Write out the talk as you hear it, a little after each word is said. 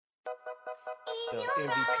the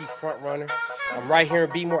MVP front runner. I'm right here in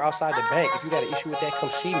Bmore outside the bank. If you got an issue with that, come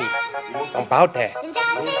see me. I'm about that.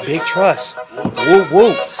 Big trust. Woo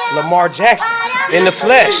woo. Lamar Jackson in the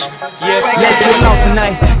flesh. Let's get lost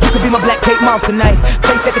tonight. You could be my black Kate Moss tonight.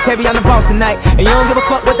 Play secretary on the boss tonight. And you don't give a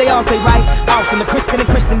fuck what they all say, right? Awesome, the Christian and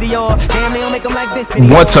Christian Dior. Damn, they don't make them like this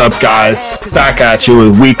anymore. What's up, guys? Back at you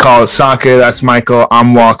with We Call It Soccer. That's Michael.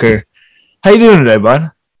 I'm Walker. How you doing today,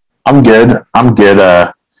 bud? I'm good.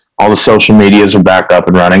 All the social medias are back up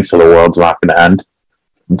and running, so the world's not going to end.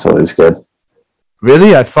 It's always good.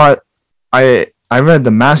 Really? I thought I read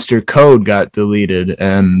the master code got deleted,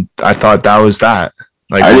 and I thought that was that.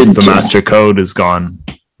 Like, the master code is gone.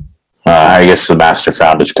 I guess the master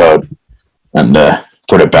found his code and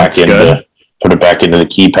put it back into the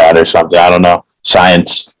keypad or something. I don't know.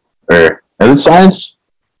 Science, or is it science?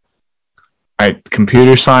 All right,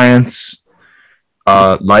 computer science.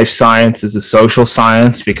 Life science is a social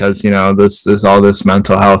science because, you know, there's all this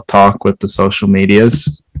mental health talk with the social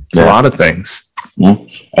medias. It's a lot of things. Mm-hmm.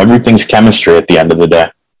 Everything's chemistry at the end of the day.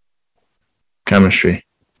 Chemistry.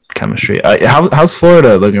 How's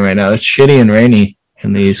Florida looking right now? It's shitty and rainy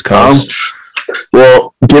in the East Coast.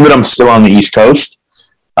 Well, given I'm still on the East Coast,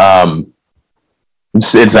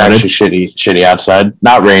 it's actually shitty outside.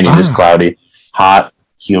 Not rainy, just cloudy, hot,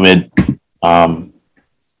 humid.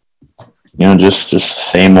 Just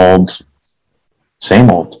same old. Same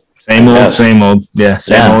old. Yeah, same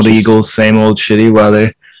old Eagles, same old shitty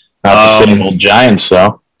weather. Not the same old Giants,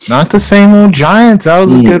 though. Not the same old Giants. That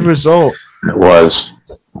was a good result. It was.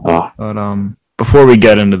 But before we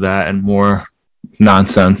get into that and more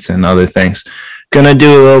nonsense and other things, gonna do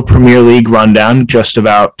a little Premier League rundown. Just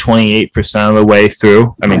about 28% of the way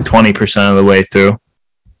through. 20% of the way through.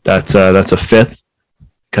 That's a fifth,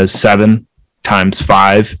 because 7 times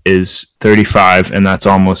 5 is 35, and that's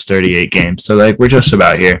almost 38 games. So we're just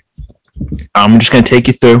about here. I'm just going to take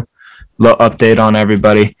you through a little update on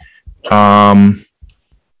everybody.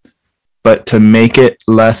 But to make it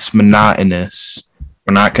less monotonous,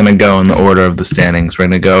 we're not going to go in the order of the standings. We're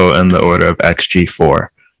going to go in the order of XG4.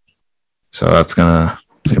 So that's going to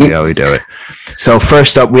be how we do it. So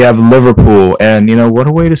first up, we have Liverpool, and what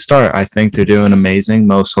a way to start. I think they're doing amazing.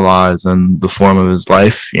 Mo Salah is in the form of his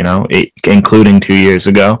life, including 2 years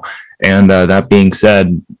ago. And that being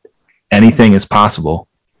said, anything is possible.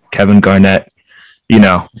 Kevin Garnett,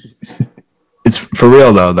 it's for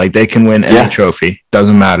real though. Like, they can win any trophy.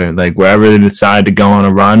 Doesn't matter. Like, wherever they decide to go on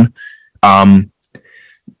a run.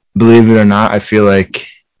 Believe it or not, I feel like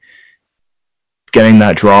getting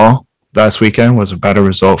that draw last weekend was a better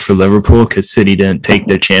result for Liverpool because City didn't take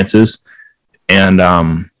their chances. And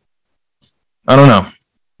I don't know.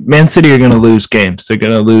 Man City are going to lose games. They're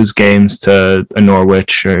going to lose games to a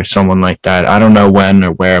Norwich or someone like that. I don't know when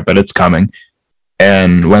or where, but it's coming.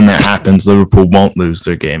 And when that happens, Liverpool won't lose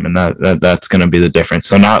their game, and that's going to be the difference.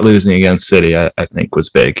 So not losing against City, I think, was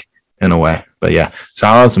big in a way. But yeah,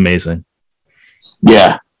 Salah's amazing.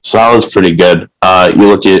 Yeah, Salah's pretty good. You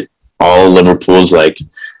look at all of Liverpool's,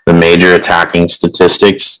 the major attacking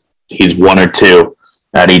statistics, he's 1 or 2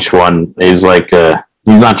 at each one. He's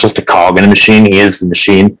he's not just a cog in a machine, he is the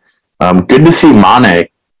machine. Good to see Mane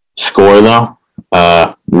score, though,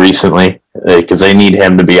 recently, because they need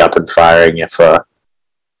him to be up and firing if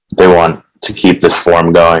they want to keep this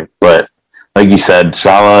form going. But like you said,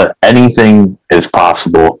 Salah, anything is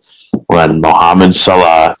possible when Mohamed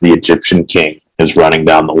Salah, the Egyptian king, is running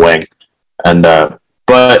down the wing. And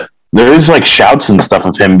but there is shouts and stuff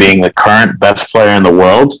of him being the current best player in the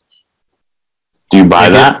world. Do you buy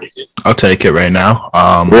that? I'll take it right now.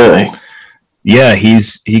 Really? Yeah,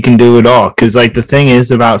 he can do it all. Because the thing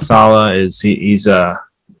is about Salah is he's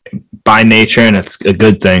by nature, and it's a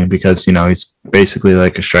good thing because he's basically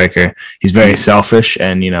like a striker. He's very selfish,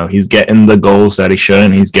 and he's getting the goals that he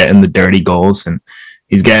shouldn't. He's getting the dirty goals, and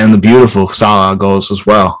he's getting the beautiful Salah goals as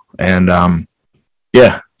well. And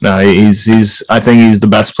yeah. No, he's. I think he's the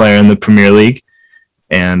best player in the Premier League,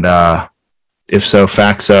 and if so,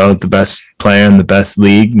 facto, the best player in the best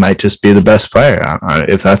league might just be the best player.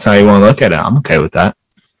 If that's how you want to look at it, I'm okay with that.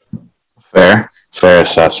 Fair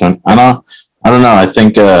assessment. I don't know. I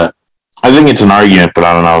think it's an argument, but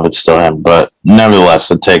I don't know if it's still him. But nevertheless,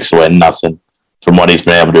 it takes away nothing from what he's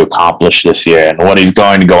been able to accomplish this year and what he's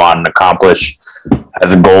going to go on and accomplish.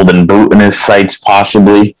 Has a golden boot in his sights,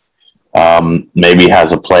 possibly. Maybe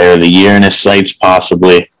has a player of the year in his sights,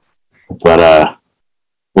 possibly. But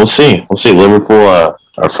we'll see. Liverpool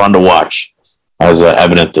are fun to watch, as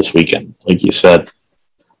evident this weekend, like you said.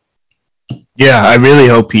 Yeah, I really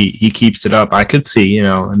hope he keeps it up. I could see,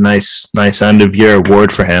 a nice end of year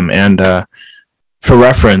award for him. And for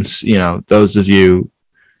reference, those of you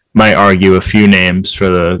might argue a few names for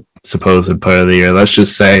the supposed player of the year. Let's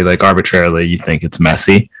just say, like, arbitrarily, you think it's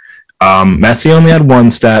Messi. Messi only had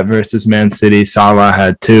one stat versus Man City. Salah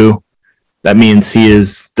had two. That means he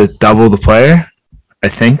is the double the player, I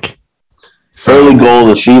think. Early goal of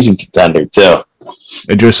the season contender, too.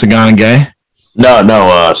 Idrissa Gana Gueye?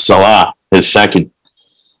 No, Salah, his second.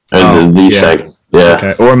 Second. Yeah.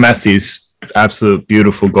 Okay. Or Messi's absolute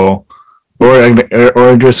beautiful goal. Or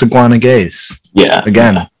Idrissa Gana Gueye's. Yeah.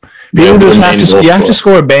 Again. You have to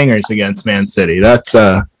score bangers against Man City. That's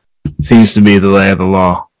seems to be the lay of the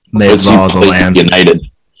law. Lay of the law of the land. United.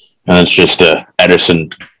 And it's just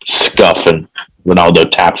Ederson scuff and Ronaldo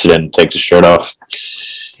taps it in and takes his shirt off.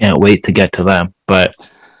 Can't wait to get to them. But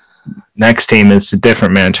next team is a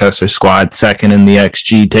different Manchester squad, second in the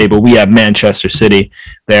XG table. We have Manchester City.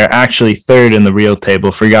 They're actually third in the real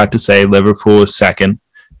table. Forgot to say Liverpool is second.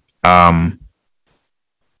 Man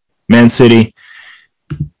City.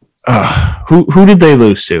 Who did they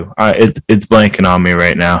lose to? It's blanking on me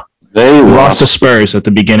right now. They lost to Spurs at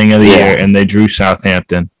the beginning of the year, and they drew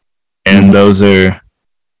Southampton. And those are.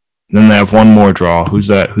 Then they have one more draw. Who's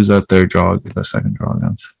that third draw? The second draw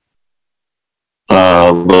against?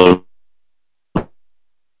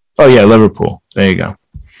 Liverpool. There you go.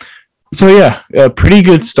 So yeah, a pretty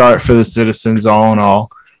good start for the Citizens all in all.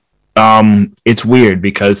 It's weird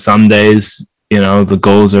because some days, the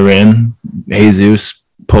goals are in. Jesus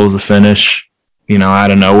pulls a finish,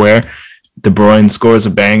 out of nowhere. De Bruyne scores a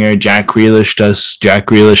banger. Jack Grealish does Jack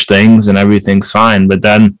Grealish things and everything's fine. But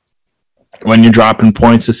then when you're dropping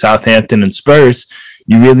points to Southampton and Spurs,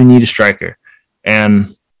 you really need a striker.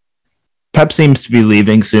 And Pep seems to be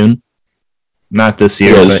leaving soon. Not this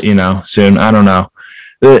year, but, soon. I don't know.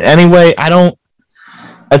 Anyway,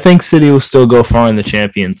 I think City will still go far in the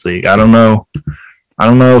Champions League. I don't know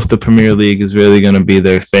if the Premier League is really going to be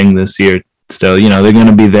their thing this year still. They're going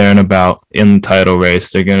to be there and about in the title race.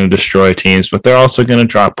 They're going to destroy teams, but they're also going to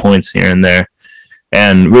drop points here and there.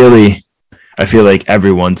 And really, I feel like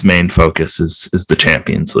everyone's main focus is the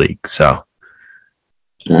Champions League. So,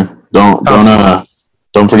 yeah.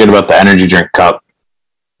 Don't forget about the Energy Drink Cup.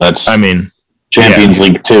 That's Champions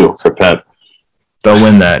League 2 for Pep. They'll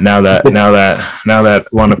win that now that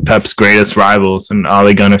one of Pep's greatest rivals and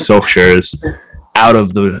Ole Gunnar Solskjaer is out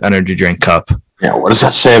of the Energy Drink Cup. Yeah, what does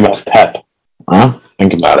that say about Pep? Huh?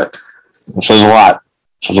 Think about it. It says a lot.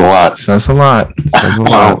 Says a lot.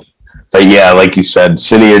 But yeah, like you said,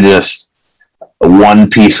 City are just one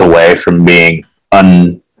piece away from being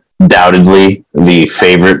undoubtedly the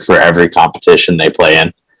favorite for every competition they play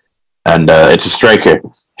in. And it's a striker.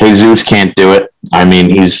 Jesus can't do it. I mean,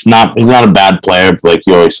 he's not a bad player, but like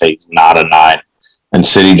you always say, he's not a 9. And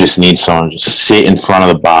City just needs someone to just sit in front of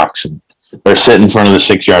the box or sit in front of the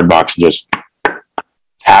 6-yard box and just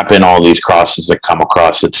tap in all these crosses that come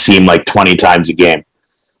across that seem like 20 times a game.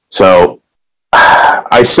 So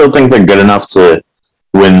I still think they're good enough to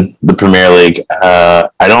win the Premier League. I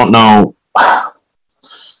don't know.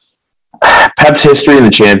 Pep's history in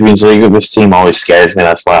the Champions League with this team always scares me.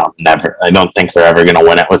 That's why I don't think they're ever going to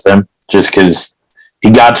win it with him. Just because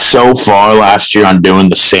he got so far last year on doing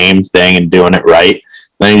the same thing and doing it right.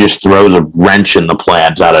 Then he just throws a wrench in the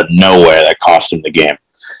plans out of nowhere that cost him the game.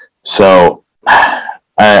 So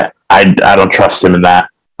I don't trust him in that.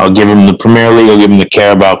 I'll give him the Premier League. I'll give him the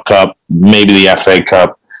Carabao Cup, maybe the FA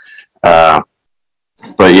Cup.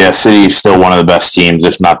 But yeah, City is still one of the best teams,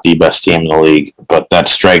 if not the best team in the league. But that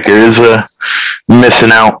striker is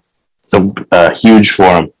missing out huge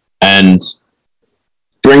for him. And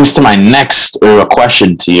brings to my next a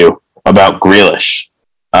question to you about Grealish.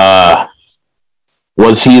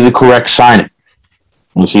 Was he the correct signing?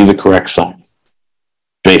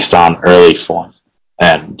 Based on early form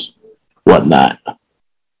and whatnot?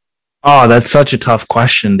 Oh, that's such a tough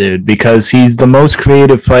question, dude, because he's the most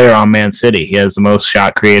creative player on Man City. He has the most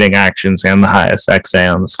shot-creating actions and the highest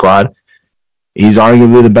XA on the squad. He's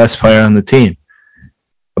arguably the best player on the team.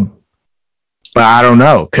 But I don't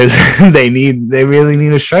know, because they really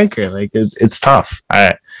need a striker. Like, it's tough.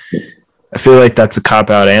 I feel like that's a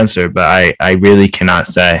cop-out answer, but I really cannot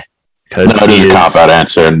say. No, it is a cop-out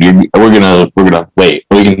answer. And we're gonna wait.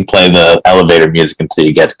 We can play the elevator music until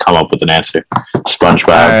you get to come up with an answer.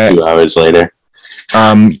 SpongeBob 2 hours later.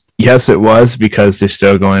 Yes, it was, because they're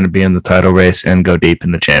still going to be in the title race and go deep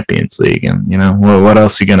in the Champions League. And what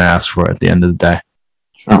else are you gonna ask for at the end of the day?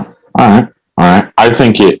 Sure. All right. I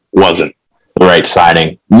think it wasn't the right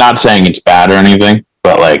signing. Not saying it's bad or anything,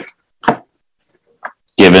 but like,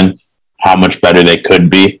 given how much better they could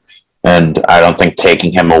be, and I don't think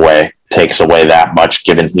taking him away takes away that much,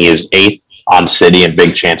 given he is 8th on City and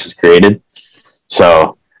big chances created.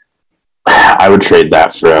 So I would trade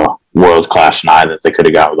that for a world-class 9 that they could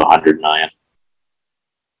have got with $100 million.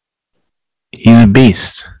 He's a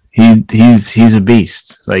beast. He's a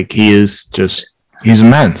beast. Like he's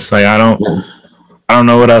immense. Like I don't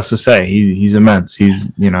know what else to say. He's immense.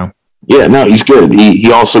 He's Yeah, no, he's good.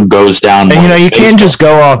 He also goes down. And you can't just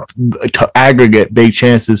go off to aggregate big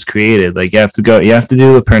chances created. Like you have to do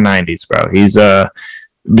the per 90s, bro. He's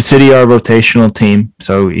City are a rotational team,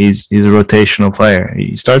 so he's a rotational player.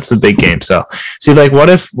 He starts the big game. So see, like what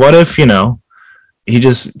if he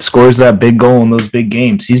just scores that big goal in those big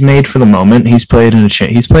games? He's made for the moment. He's played in the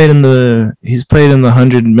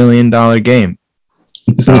 $100 million game.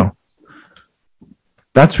 So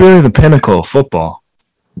that's really the pinnacle of football.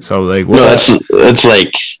 So like, that's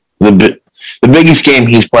like the biggest game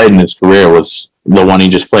he's played in his career was the one he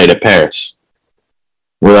just played at Paris,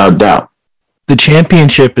 without doubt. The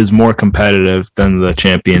championship is more competitive than the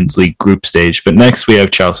Champions League group stage, but next we have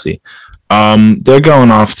Chelsea. They're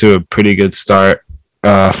going off to a pretty good start.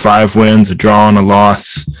 5 wins, a draw and a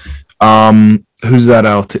loss. Who's that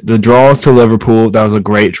out? The draw to Liverpool. That was a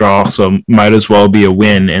great draw, so might as well be a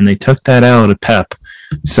win. And they took that out to Pep.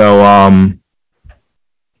 So,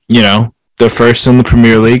 they're first in the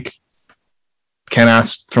Premier League. Can't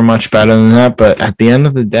ask for much better than that. But at the end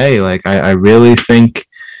of the day, like I really think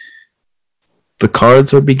the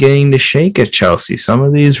cards are beginning to shake at Chelsea. Some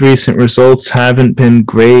of these recent results haven't been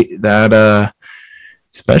great. That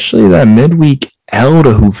especially that midweek L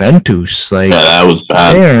to Juventus. Like, that was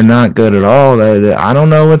bad. They are not good at all. I don't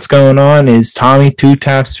know what's going on. Is Tommy Two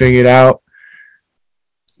Taps figured out?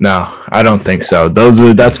 No, I don't think so.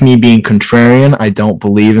 That's me being contrarian. I don't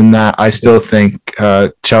believe in that. I still think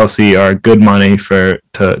Chelsea are good money to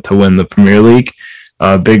win the Premier League.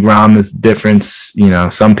 Big Rom is the difference.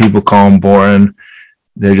 Some people call them boring.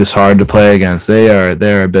 They're just hard to play against. They're a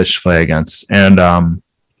bitch to play against, and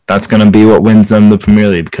that's going to be what wins them the Premier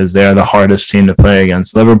League because they're the hardest team to play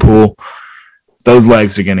against. Liverpool, those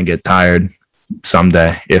legs are going to get tired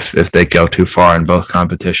someday if they go too far in both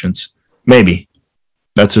competitions. Maybe.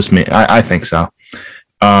 That's just me. I think so.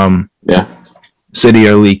 Yeah. City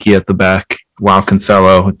are leaky at the back while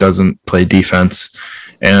Cancelo doesn't play defense.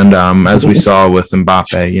 And as we saw with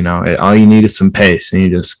Mbappe, all you need is some pace, and you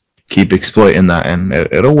just keep exploiting that, and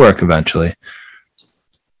it'll work eventually.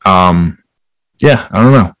 I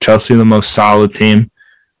don't know. Chelsea, the most solid team.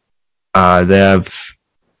 They have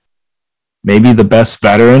maybe the best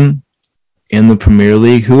veteran in the Premier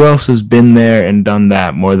League. Who else has been there and done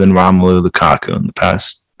that more than Romelu Lukaku in the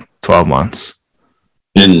past 12 months?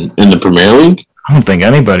 In the Premier League? I don't think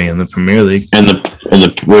anybody in the Premier League. What do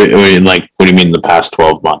you mean the past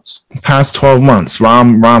 12 months? Past 12 months.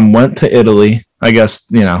 Rom went to Italy. I guess,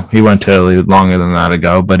 he went to Italy longer than that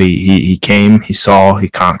ago, but he came, he saw, he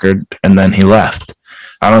conquered, and then he left.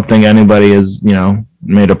 I don't think anybody has,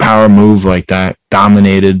 made a power move like that,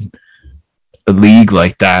 dominated a league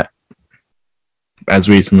like that as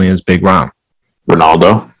recently as Big Rom.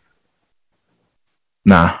 Ronaldo?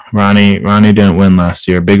 Nah, Ronnie didn't win last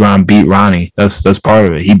year. Big Rom beat Ronnie. That's part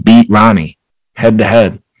of it. He beat Ronnie head to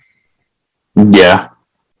head. Yeah,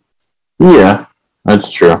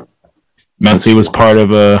 that's true. Messi was part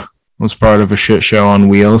of a shit show on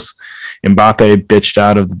wheels. Mbappe bitched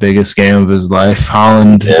out of the biggest game of his life.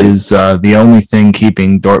 Haaland is the only thing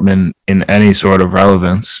keeping Dortmund in any sort of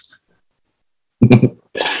relevance.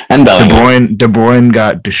 And De Bruyne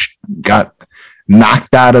got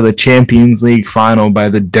knocked out of the Champions League final by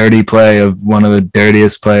the dirty play of one of the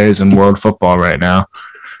dirtiest players in world football right now.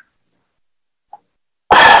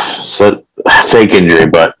 So fake injury,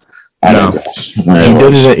 but I don't know.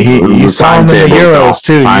 You saw him in the Euros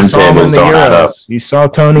too. Timetables don't add up. You saw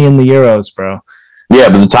Tony in the Euros, bro. Yeah,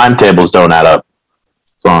 but the timetables don't add up.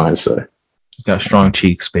 That's all I say. He's got strong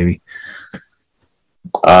cheeks, baby.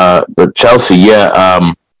 But Chelsea,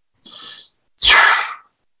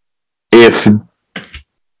 if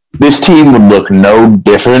this team would look no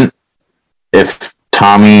different if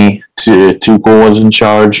Tommy Tuchel was in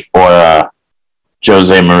charge or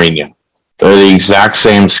Jose Mourinho. They're the exact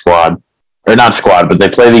same squad. Or not squad, but they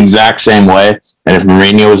play the exact same way. And if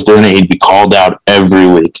Mourinho was doing it, he'd be called out every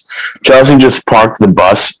week. Chelsea just parked the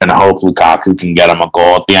bus and hope Lukaku can get him a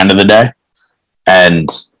goal at the end of the day. And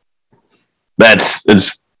they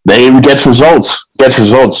gets results.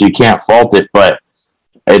 You can't fault it, but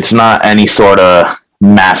it's not any sort of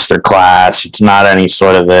masterclass. It's not any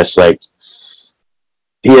sort of this. Like,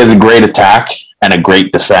 he has a great attack and a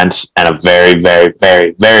great defense and a very, very,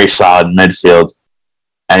 very, very solid midfield.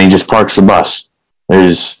 And he just parks the bus.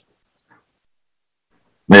 I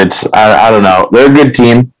don't know. They're a good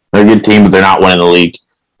team. But they're not winning the league.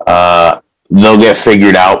 They'll get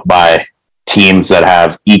figured out by teams that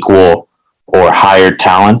have equal or higher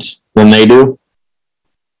talent than they do.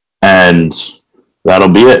 And that'll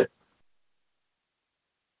be it.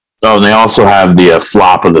 Oh, and they also have the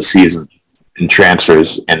flop of the season in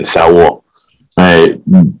transfers in Saul.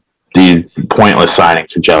 The pointless signing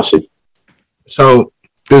for Chelsea. So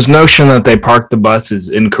this notion that they parked the bus is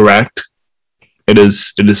incorrect. It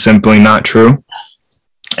is simply not true.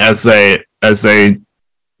 As they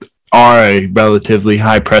are a relatively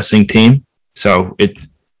high pressing team, so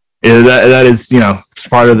that is it's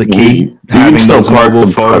part of the key. You having can still those park mobile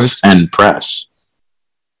the forwards bus and press.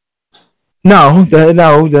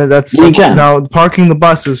 That's You can. no parking the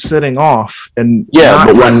bus is sitting off and Yeah, not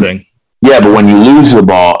but pressing. but when you lose the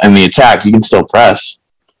ball in the attack, you can still press.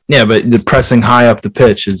 Yeah, but the pressing high up the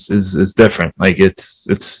pitch is different. Like it's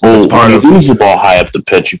Well, part when of. you lose the ball high up the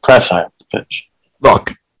pitch, you press high up the pitch.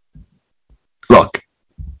 Look.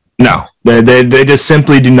 No, they just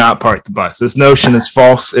simply do not park the bus. This notion is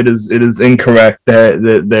false. It is incorrect. Their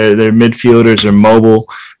midfielders are mobile.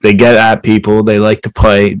 They get at people. They like to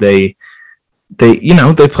play. They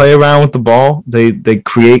play around with the ball. They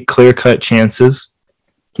create clear cut chances.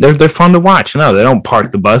 They're fun to watch. No, they don't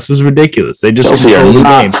park the bus. This is ridiculous. They just Chelsea control are the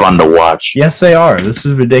not game. fun to watch. Yes, they are. This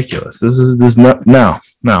is ridiculous. No.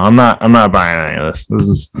 I'm not buying any of this. This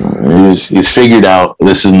is He's figured out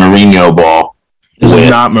this is Mourinho ball. This is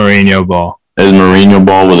not Mourinho ball. This is Mourinho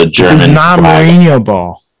ball with a German This is not flag. Mourinho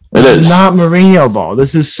ball. It This is. not Mourinho ball.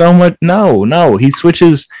 This is so much. No. He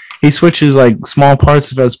switches like small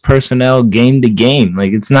parts of his personnel game to game.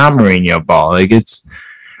 Like it's not Mourinho ball. Like it's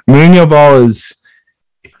Mourinho ball is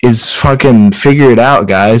fucking figure it out,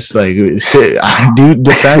 guys. Like do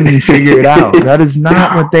defend and figure it out. That is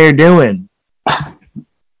not what they're doing.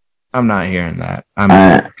 I'm not hearing that.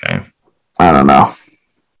 Okay. I don't know.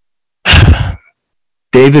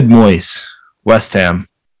 David Moyes, West Ham.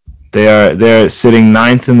 They're sitting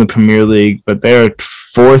ninth in the Premier League, but they're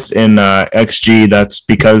fourth in XG. That's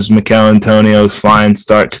because Mikel Antonio's flying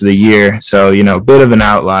start to the year. So, a bit of an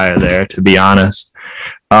outlier there, to be honest.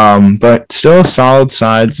 But still a solid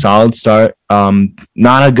side, solid start.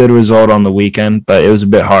 Not a good result on the weekend, but it was a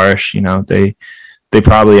bit harsh. They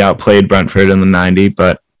probably outplayed Brentford in the 90,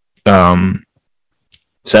 but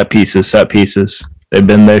set pieces. They've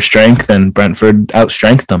been their strength, and Brentford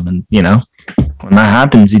outstrengthed them. And, when that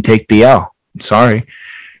happens, you take the L. Sorry.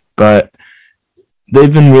 But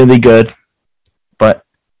they've been really good. But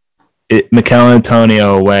Mikel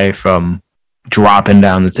Antonio away from dropping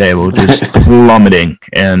down the table, just plummeting.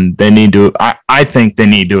 And they need to I think they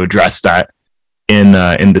need to address that in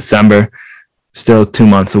December. Still 2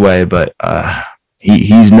 months away, but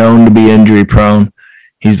he's known to be injury prone.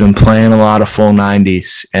 He's been playing a lot of full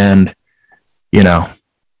 90s, and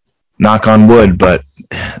knock on wood, but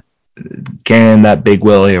carrying that big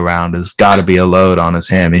Willie around has got to be a load on his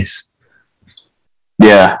hammies.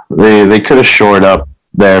 Yeah, they could have shored up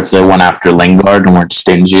there if they went after Lingard and weren't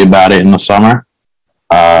stingy about it in the summer.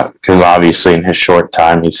 Because obviously in his short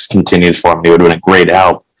time, he's continued form. He would have been a great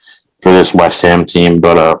help for this West Ham team.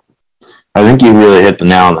 But I think you really hit the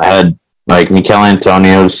nail on the head. Like, Mikel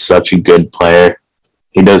Antonio is such a good player.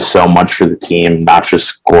 He does so much for the team, not just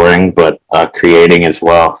scoring, but creating as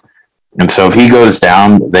well. And so if he goes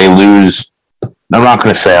down, they lose. I'm not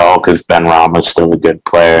going to say all because Ben Rama is still a good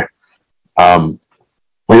player. They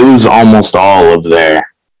lose almost all of their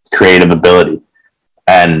creative ability.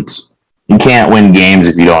 And you can't win games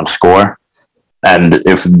if you don't score. And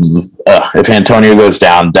if Antonio goes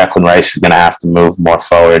down, Declan Rice is going to have to move more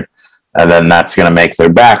forward. And then that's going to make their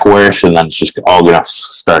back worse. And then it's just all going to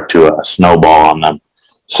start to snowball on them.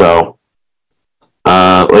 So,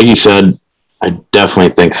 like you said, I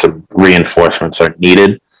definitely think some reinforcements are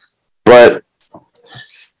needed. But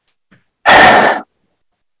I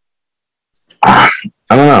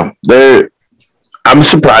don't know. I'm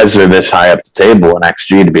surprised they're this high up the table in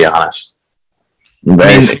XG, to be honest. I'm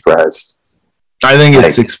very surprised. I think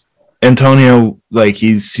it's Antonio. Like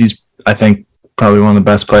he's I think probably one of the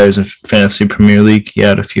best players in fantasy Premier League. He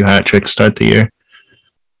had a few hat tricks start the year,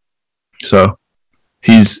 so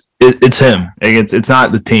it's him. Like it's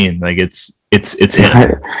not the team. Like it's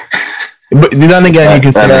him. But then again, you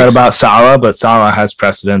can say that about Salah, but Salah has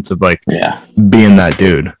precedence of being that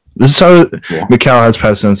dude. Mikel has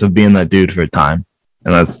precedence of being that dude for a time.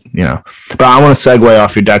 And that's, But I want to segue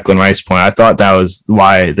off your Declan Rice point. I thought that was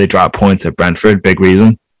why they dropped points at Brentford. Big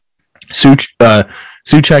reason.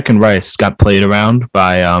 Souček and Rice got played around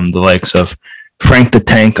by the likes of Frank the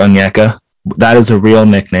Tank Onyeka. That is a real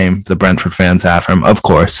nickname the Brentford fans have for him, of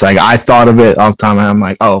course. Like, I thought of it all the time, and I'm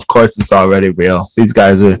like, oh, of course it's already real. These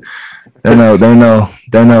guys they're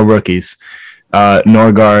no rookies.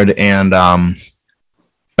 Norgard and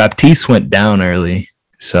Baptiste went down early,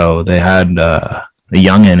 so they had a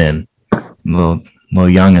youngin in, little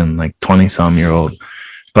youngin, like 20-some-year-old.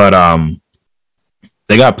 But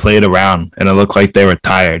they got played around, and it looked like they were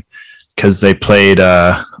tired because they played,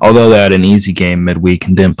 although they had an easy game midweek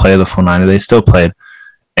and didn't play the full 90, they still played.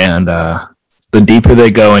 And the deeper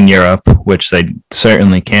they go in Europe, which they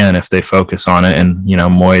certainly can if they focus on it, and, you know,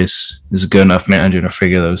 Moyes is a good enough manager to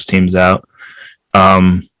figure those teams out,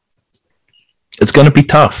 it's going to be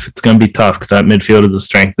tough. It's going to be tough because that midfield is the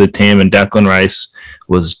strength of the team, and Declan Rice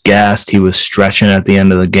was gassed. He was stretching at the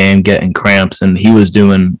end of the game, getting cramps, and he was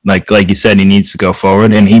doing, like you said, he needs to go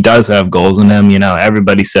forward, and he does have goals in him. You know,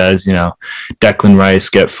 everybody says, you know, Declan Rice,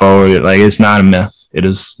 get forward. Like, it's not a myth. It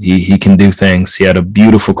is. He can do things. He had a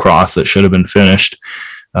beautiful cross that should have been finished,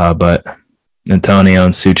 but Antonio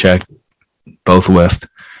and Souček both whiffed.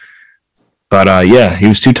 But yeah, he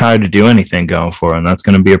was too tired to do anything going forward, and that's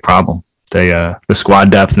going to be a problem. The squad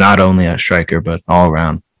depth, not only at striker but all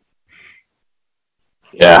around.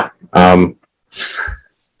 Yeah.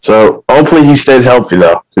 So hopefully he stays healthy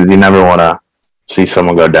though, because you never want to see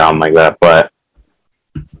someone go down like that. But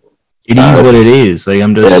it is what it is. Like,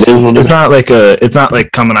 I'm just. Yeah, it's not like it's not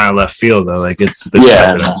like coming out of left field though. Like, it's the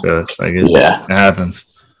evidence for this. Like, it happens.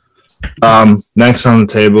 Next on the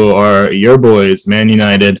table are your boys, Man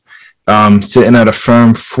United. Sitting at a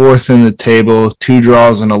firm fourth in the table, 2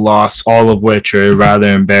 draws and a loss, all of which are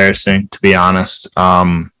rather embarrassing, to be honest.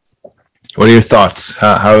 What are your thoughts?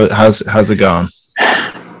 How's it going?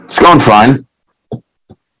 It's going fine.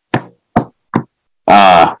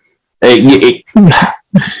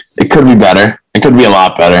 It could be better. It could be a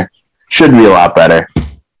lot better. Should be a lot better.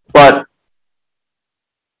 But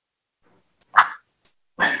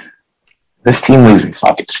this team leaves me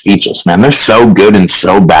fucking speechless, man. They're so good and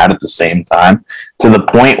so bad at the same time, to the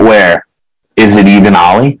point where, is it even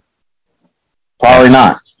Ollie? Probably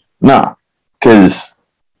not. No. Because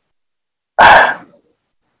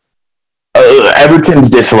Everton's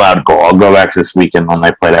disallowed goal. I'll go back to this weekend when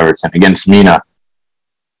they played Everton against Mina.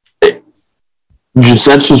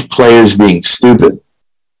 That's just players being stupid.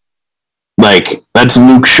 Like, that's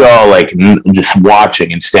Luke Shaw, like, just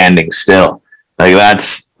watching and standing still. Like,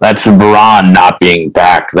 that's Varane not being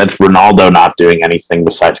back. That's Ronaldo not doing anything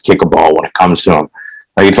besides kick a ball when it comes to him.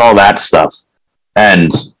 Like, it's all that stuff.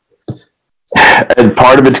 And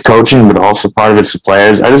part of it's coaching, but also part of it's the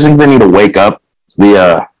players. I just think they need to wake up.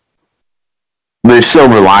 The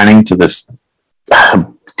silver lining to this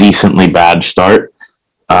decently bad start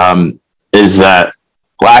is that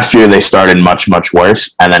last year they started much, much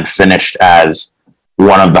worse and then finished as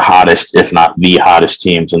one of the hottest, if not the hottest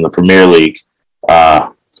teams in the Premier League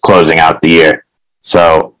closing out the year.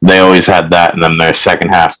 So they always had that, and then their second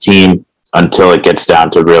half team until it gets down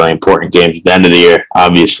to really important games at the end of the year,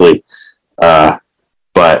 obviously.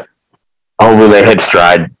 But hopefully they hit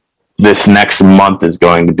stride. This next month is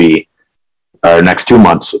going to be, or next 2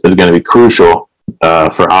 months is going to be crucial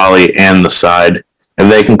for Ollie and the side. If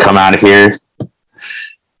they can come out of here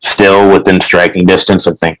still within striking distance,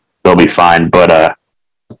 I think they'll be fine. But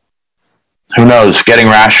who knows? Getting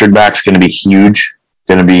Rashford back is going to be huge.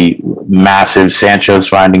 Going to be massive. Sancho's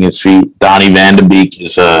finding his feet. Donny van de Beek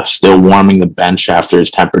is still warming the bench after his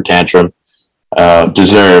temper tantrum.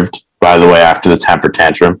 Deserved, by the way, after the temper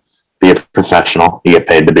tantrum. Be a professional. You get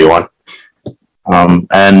paid to be one.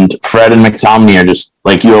 And Fred and McTominay are just,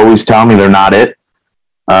 like you always tell me, they're not it.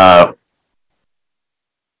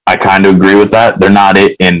 I kind of agree with that. They're not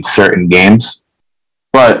it in certain games.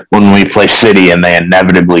 But when we play City and they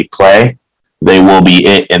inevitably play, they will be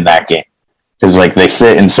it in that game. Because, like, they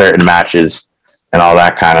fit in certain matches and all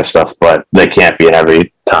that kind of stuff, but they can't be in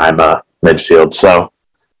every time midfield. So,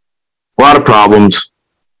 a lot of problems,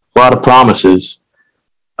 a lot of promises.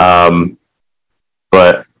 But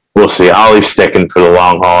we'll see. Ollie's sticking for the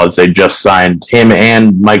long haul, as they just signed him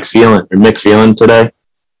and Mick Phelan today.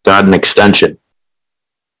 Got an extension.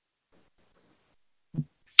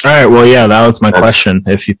 All right. Well, yeah, that was my question.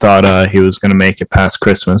 If you thought he was going to make it past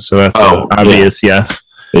Christmas, so that's an obvious yes.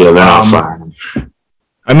 Yeah, they're not firing him.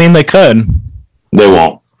 I mean, they could. They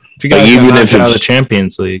won't. If you guys even if out of the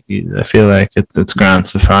Champions League, I feel like it's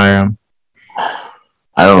grounds to fire him.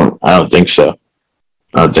 I don't think so.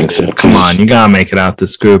 I don't think so. Come on, you gotta make it out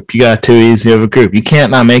this group. You got too easy of a group. You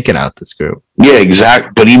can't not make it out this group. Yeah,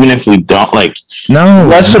 exactly. But even if we don't,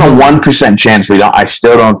 less than a 1% chance we don't. I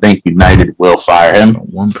still don't think United will fire him.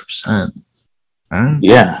 1%.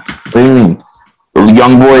 Yeah. What do you mean? The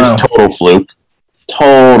young boys, total fluke.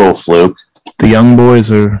 Total fluke. The young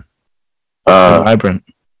boys are vibrant.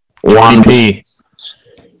 Juan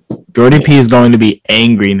Jordy P is going to be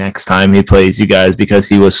angry next time he plays you guys because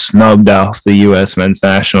he was snubbed off the U.S. men's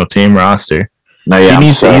national team roster. No, yeah,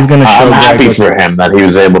 he's going to show. I'm happy for him that he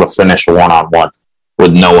was able to finish a one-on-one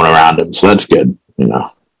with no one around him, so that's good.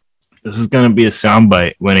 This is going to be a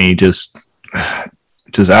soundbite when he just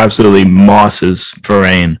absolutely mosses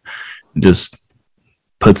Varane, just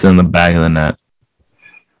puts it in the back of the net.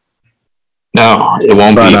 No, it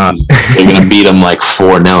won't be. They're going to beat him like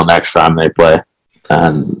 4-0 next time they play.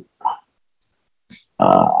 And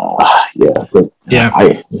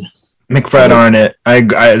McFred aren't it.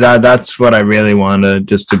 That's what I really want to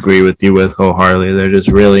just agree with you with wholeheartedly. They're just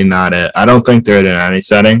really not it. I don't think they're it in any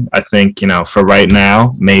setting. I think, for right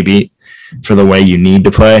now, maybe for the way you need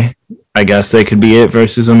to play, I guess they could be it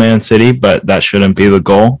versus a Man City, but that shouldn't be the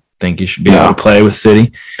goal. I think you should be able to play with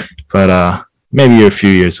City. But maybe you're a few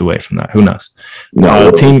years away from that. Who knows?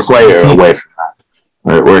 No, team player away from that.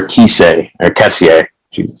 Or Kessier.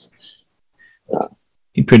 Jesus.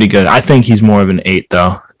 He's pretty good. I think he's more of an 8,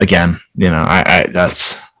 though. Again,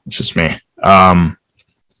 that's just me.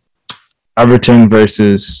 Everton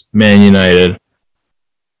versus Man United,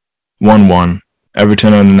 1-1.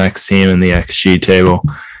 Everton are the next team in the XG table.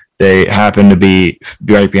 They happen to be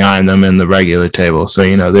right behind them in the regular table, so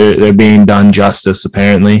they're being done justice.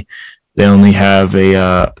 Apparently, they only have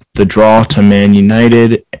the draw to Man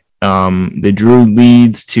United. They drew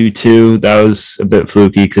Leeds 2-2. That was a bit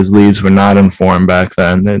fluky because Leeds were not in form back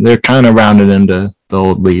then. They're kind of rounded into the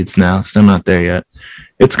old Leeds now. Still not there yet.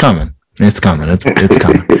 It's coming. It's coming.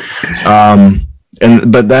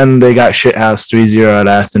 But then they got shithoused 3-0 at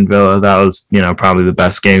Aston Villa. That was probably the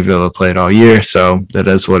best game Villa played all year. So that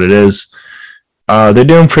is what it is. They're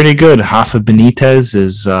doing pretty good. Rafa Benitez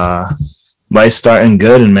is life starting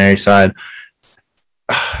good in Merseyside.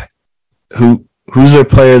 Who's their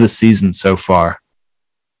player of the season so far?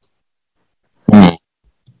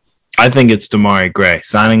 I think it's Damari Gray.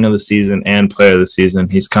 Signing of the season and player of the season.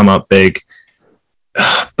 He's come up big.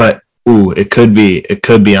 But, it could be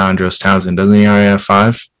Andros Townsend. Doesn't he already have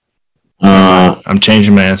 5? I'm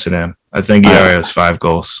changing my answer to him. I think he already has 5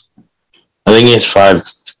 goals. I think he has 5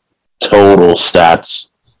 total stats.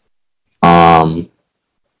 I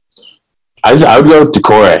would go with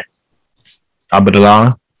Decore.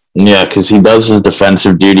 Abdallah? Yeah, because he does his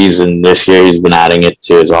defensive duties, and this year he's been adding it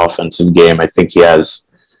to his offensive game. I think he has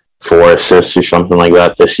 4 assists or something like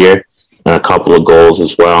that this year, and a couple of goals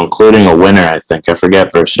as well, including a winner, I think. I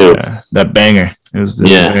forget versus who. Yeah, that banger. It was a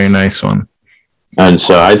very nice one. And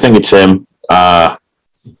so I think it's him.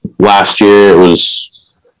 Last year it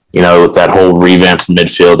was, with that whole revamped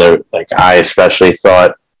midfield, I especially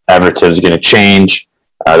thought Everton was going to change.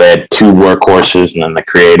 They had 2 workhorses and then the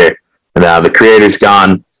creator. And now the creator's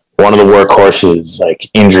gone. One of the workhorses is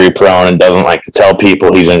injury prone and doesn't like to tell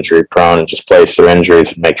people he's injury prone and just plays through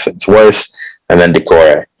injuries and makes things worse. And then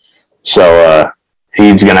Decore. So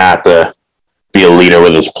he's going to have to be a leader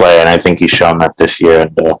with his play, and I think he's shown that this year.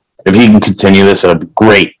 And if he can continue this, it'll be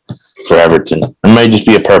great for Everton. It may just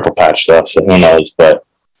be a purple patch stuff, so who knows? But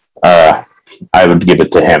I would give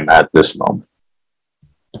it to him at this moment.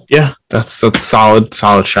 Yeah, that's solid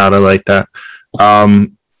shot. I like that.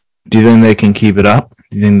 Do you think they can keep it up?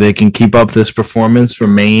 Do you think they can keep up this performance,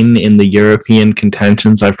 remain in the European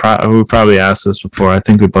contentions? We probably asked this before. I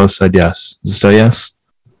think we both said yes. Is it still yes?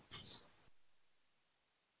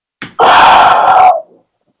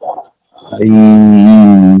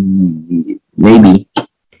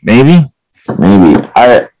 Maybe.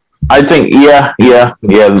 I think yeah.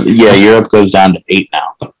 Europe goes down to 8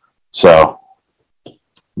 now. So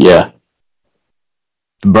yeah.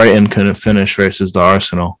 Brighton couldn't finish versus the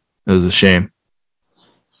Arsenal. It was a shame.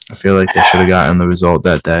 I feel like they should have gotten the result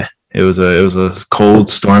that day. It was a cold,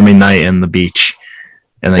 stormy night in the beach,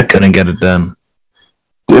 and they couldn't get it done.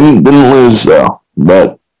 Didn't lose though,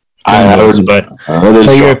 but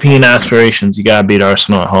European aspirations. You gotta beat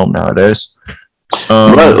Arsenal at home nowadays.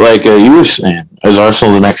 But you were saying, is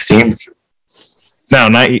Arsenal the next team? No,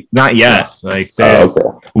 not yet.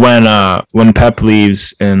 When Pep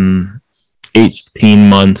leaves in 18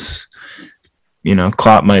 months,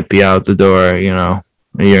 Klopp might be out the door.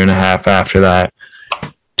 A year and a half after that.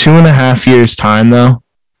 2.5 years time though.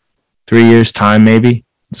 3 years time maybe.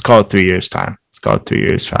 Let's call it 3 years time.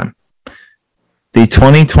 The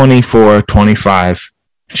 2024-25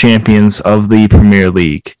 champions of the Premier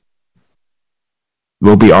League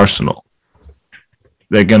will be Arsenal.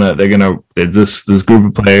 This group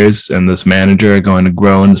of players and this manager are going to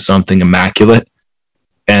grow into something immaculate,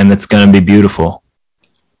 and it's going to be beautiful,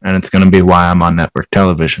 and it's going to be why I'm on network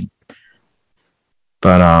television.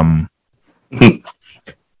 But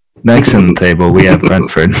next in the table we have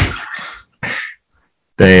Brentford.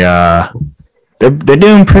 they're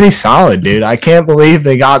doing pretty solid, dude. I can't believe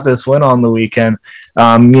they got this win on the weekend.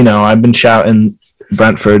 I've been shouting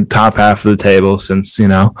Brentford top half of the table since,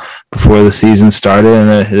 before the season started,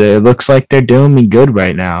 and it looks like they're doing me good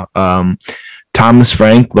right now. Thomas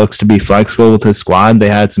Frank looks to be flexible with his squad. They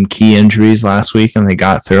had some key injuries last week, and they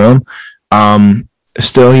got through them.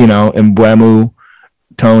 Still, Mbeumo,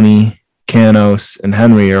 Tony, Canos, and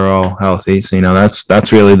Henry are all healthy. So,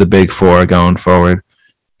 that's really the big four going forward.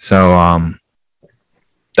 So,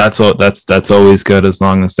 that's always good as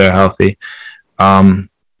long as they're healthy.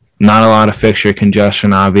 Not a lot of fixture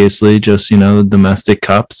congestion, obviously, just, the domestic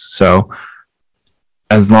cups. So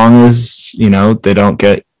as long as, they don't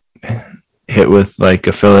get hit with like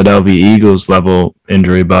a Philadelphia Eagles level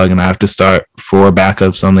injury bug and I have to start 4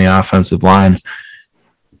 backups on the offensive line,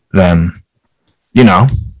 then,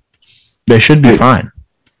 they should be fine.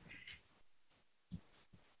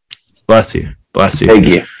 Bless you. Thank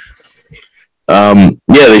you. Yeah,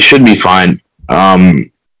 they should be fine.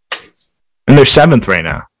 And they're 7th right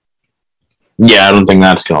now. Yeah, I don't think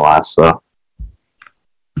that's gonna last though.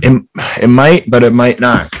 It might, but it might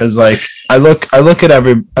not. Because I look at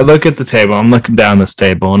the table. I'm looking down this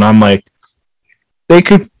table, and I'm like, they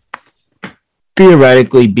could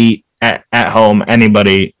theoretically beat at home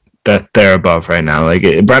anybody that they're above right now. Like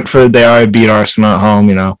Brentford, they already beat Arsenal at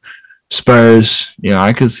home. Spurs,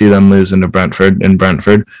 I could see them losing to Brentford in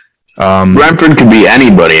Brentford. Brentford could be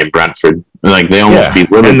anybody in Brentford. Like they almost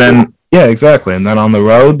beat Liverpool. And then exactly. And then on the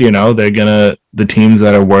road, the teams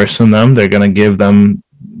that are worse than them, they're gonna give them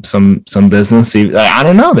some business. I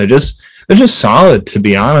don't know. They're just solid, to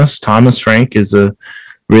be honest. Thomas Frank is a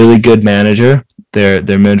really good manager. Their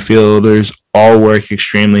midfielders all work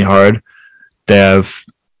extremely hard. They have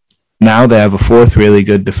a 4th really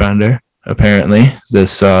good defender. Apparently,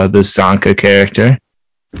 this Zonka character,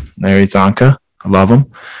 Larry Zonka. I love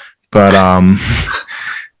him. But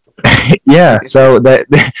yeah. So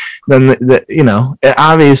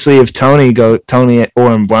obviously, if Tony or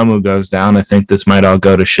Mbeumo goes down, I think this might all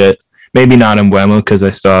go to shit. Maybe not Mbeumo because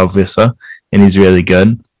I still have Vissa and he's really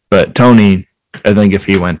good. But Tony, I think if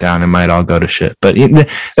he went down, it might all go to shit. But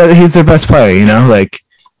he's their best player.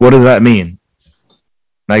 What does that mean?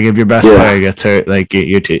 Like if your best player gets hurt,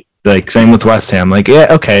 like same with West Ham. Like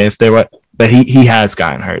okay, if they're but he has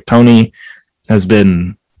gotten hurt. Tony has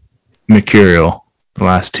been mercurial the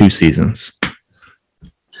last 2 seasons.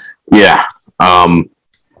 Yeah.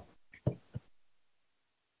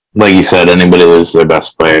 Like you said, anybody loses their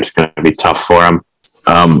best player, it's going to be tough for them.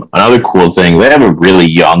 Another cool thing, they have a really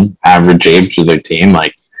young average age of their team.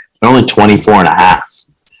 Like, they're only 24 and a half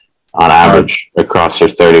on average across their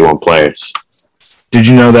 31 players. Did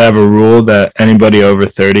you know they have a rule that anybody over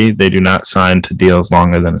 30, they do not sign to deals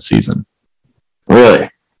longer than a season? Really?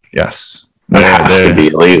 Yes. That has to be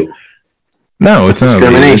illegal. No, it's not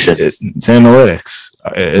discrimination. It's analytics.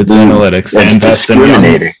 It's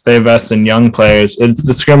analytics. They invest in young players. It's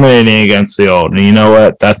discriminating against the old. And you know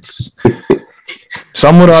what? That's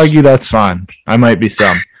some would argue that's fine. I might be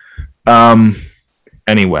some.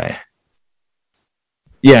 Anyway.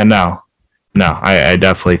 Yeah, no. I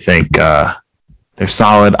definitely think they're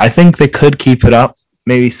solid. I think they could keep it up.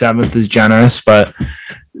 Maybe 7th is generous, but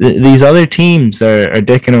these other teams are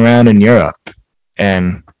dicking around in Europe.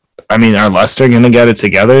 And I mean, are Leicester going to get it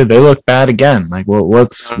together? They look bad again. Like,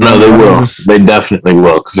 what's... No, they will. They definitely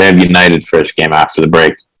will, because they have United first game after the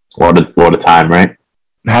break. What a time, right?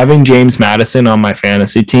 Having James Maddison on my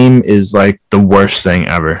fantasy team is, like, the worst thing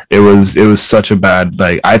ever. It was such a bad...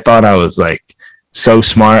 Like, I thought I was, like, so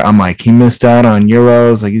smart. I'm like, he missed out on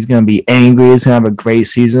Euros. Like, he's going to be angry. He's going to have a great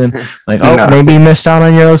season. Like, maybe he missed out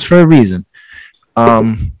on Euros for a reason.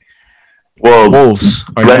 Well, Wolves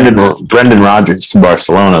are Brendan Rodgers to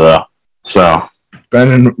Barcelona, though. So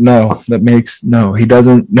Brendan, he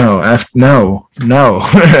doesn't. No.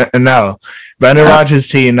 Brendan Rodgers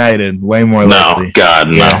to United, way more likely. No, God,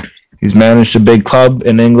 no. Yeah. He's managed a big club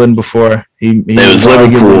in England before. It was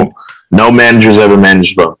Liverpool. No manager's ever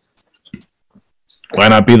managed both. Why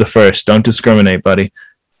not be the first? Don't discriminate, buddy.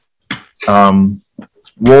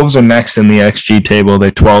 Wolves are next in the XG table. They're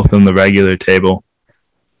 12th in the regular table.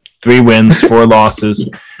 3 wins, 4 losses.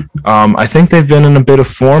 I think they've been in a bit of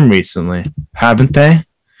form recently, haven't they?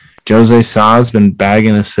 Jose Sá's been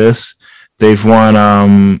bagging assists. They've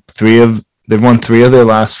won 3 of their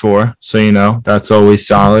last 4, so that's always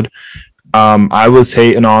solid. I was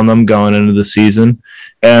hating on them going into the season,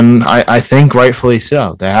 and I think rightfully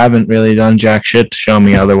so. They haven't really done jack shit to show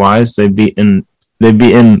me otherwise. They've beaten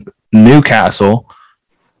Newcastle.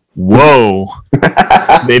 Whoa.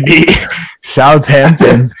 They beat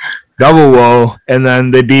Southampton, double whoa, and then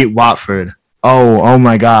they beat Watford. Oh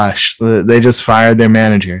my gosh. They just fired their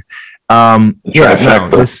manager.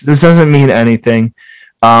 This doesn't mean anything.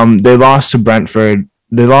 They lost to Brentford.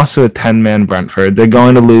 They lost to a 10-man Brentford. They're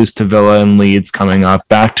going to lose to Villa and Leeds coming up.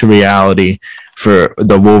 Back to reality for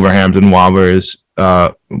the Wolverhampton Wanderers.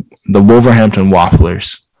 The Wolverhampton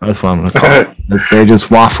Wafflers. That's what I'm going to call it. They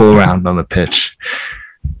just waffle around on the pitch.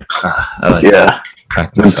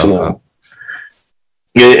 Crack myself up.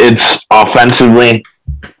 It's offensively,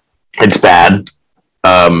 it's bad.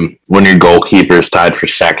 When your goalkeeper is tied for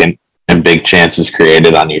second and big chances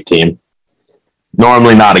created on your team.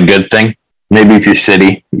 Normally not a good thing. Maybe if you're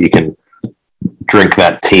City, you can drink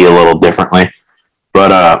that tea a little differently.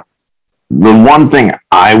 But the one thing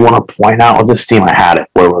I want to point out with this team, I had it.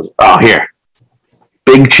 Where was it? Oh, here.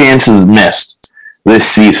 Big chances missed this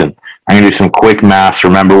season. I'm going to do some quick maths.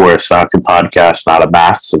 Remember, we're a soccer podcast, not a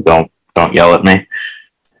math, so don't yell at me.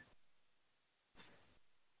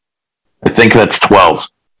 I think that's 12.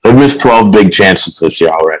 They've missed 12 big chances this year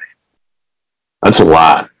already. That's a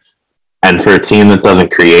lot. And for a team that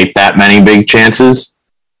doesn't create that many big chances,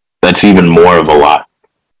 that's even more of a lot.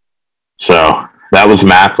 So that was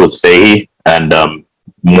math with Fahey, and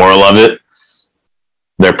moral of it,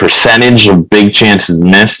 their percentage of big chances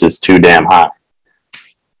missed is too damn high.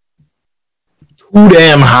 Too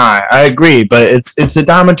damn high. I agree, but it's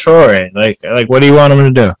Adama Traore. Like, what do you want him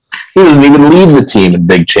to do? He doesn't even lead the team in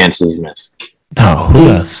big chances missed. No, who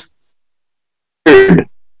does?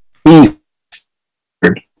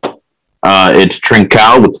 It's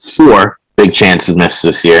Trincao with 4 big chances missed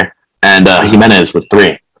this year, and Jimenez with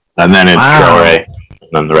 3. And then it's Traore, and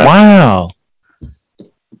then the rest. Wow.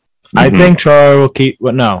 I think Traore will keep...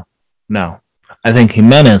 No. I think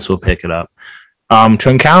Jimenez will pick it up.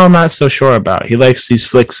 Trincao, I'm not so sure about. He likes these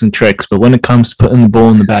flicks and tricks, but when it comes to putting the ball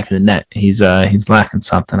in the back of the net, he's lacking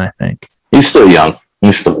something, I think. He's still young.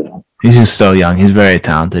 He's just still young. He's very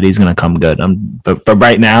talented. He's going to come good. But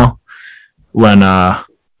right now, when they're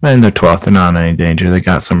 12th, they're not in any danger. They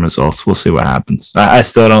got some results. We'll see what happens. I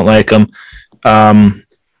still don't like them.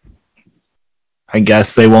 I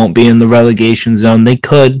guess they won't be in the relegation zone. They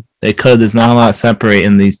could. There's not a lot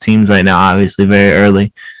separating these teams right now, obviously very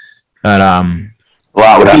early. But a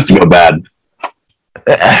lot would have to go bad.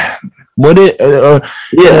 Would it?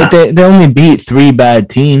 Yeah. They only beat 3 bad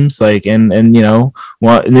teams. And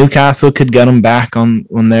Newcastle could get them back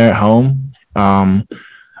when they're at home.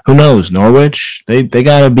 Who knows? Norwich. They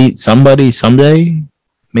gotta beat somebody someday.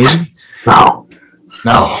 Maybe. No.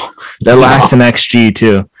 They're last in XG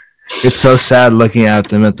too. It's so sad looking at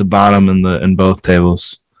them at the bottom in both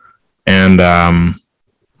tables. And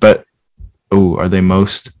but are they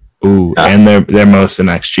most? And they're most in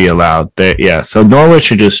XG allowed. So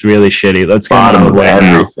Norwich are just really shitty. Let's get them out of the way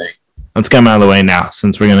now. Let's get them out of the way now,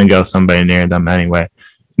 since we're gonna go somebody near them anyway.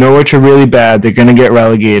 Norwich are really bad. They're gonna get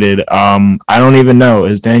relegated. I don't even know.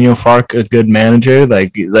 Is Daniel Farke a good manager?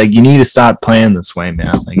 Like you need to stop playing this way,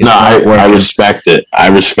 man. I respect it. I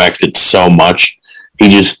respect it so much. He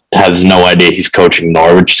just has no idea he's coaching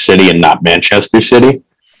Norwich City and not Manchester City.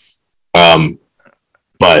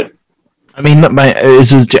 But I mean,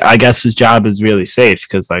 I guess his job is really safe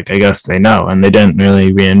because, I guess they know, and they didn't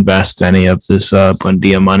really reinvest any of this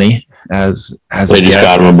Buendia money as they just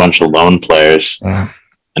got him a bunch of loan players.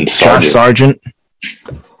 And Josh Sargent.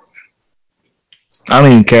 I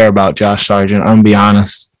don't even care about Josh Sargent. I'm gonna be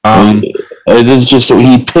honest. It is just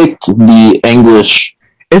he picked the English.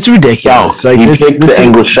 It's ridiculous. He picked the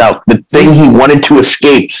English out. The thing he wanted to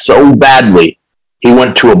escape so badly, he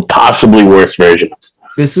went to a possibly worse version.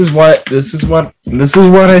 This is what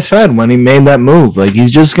I said when he made that move.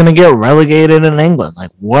 He's just gonna get relegated in England.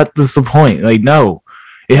 What is the point? No.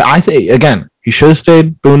 I think again, he should have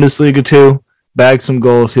stayed Bundesliga 2, bagged some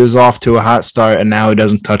goals. He was off to a hot start, and now he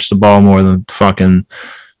doesn't touch the ball more than fucking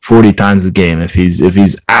 40 times a game if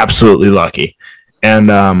he's absolutely lucky.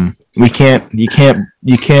 And you can't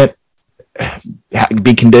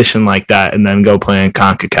be conditioned like that and then go play in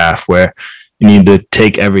CONCACAF where you need to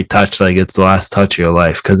take every touch like it's the last touch of your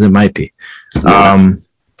life, because it might be.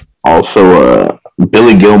 Also,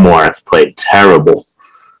 Billy Gilmore has played terrible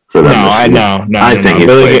for them. I think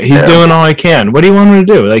he's doing all he can. What do you want him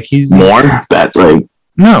to do? He's more that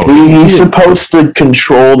no. He's supposed to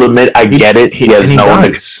control the mid. I get it. He has no one to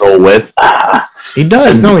control with. He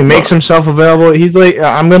does. No, he makes himself available. He's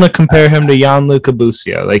I'm going to compare him to Gianluca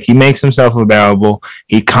Busio. He makes himself available.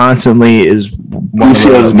 He constantly is.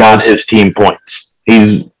 Busio's got his team points.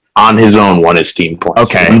 He's on his own won his team points.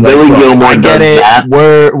 Okay. Billy Gilmore does that.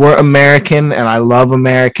 We're American, and I love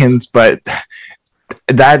Americans, but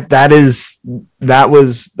that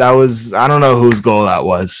was I don't know whose goal that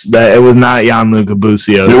was. That it was not Gianluca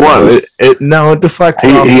Busio. It was. It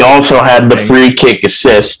deflected. He also had the free kick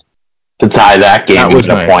assist to tie that game. That was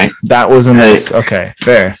a nice. Point. That was a nice. Okay,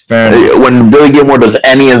 fair enough. When Billy Gilmore does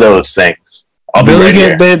any of those things, I'll be right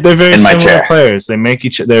here. They're very in my similar chair. players.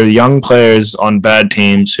 They're young players on bad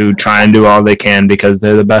teams who try and do all they can because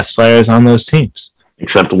they're the best players on those teams.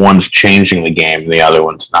 Except one's changing the game, the other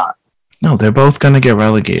one's not. No, they're both going to get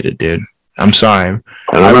relegated, dude. I'm sorry.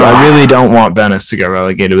 I really don't want Venice to get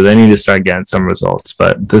relegated, but they need to start getting some results.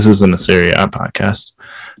 But this isn't a Serie A podcast.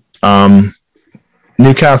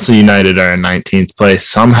 Newcastle United are in 19th place.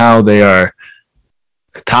 Somehow they are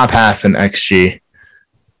top half in XG.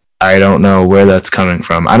 I don't know where that's coming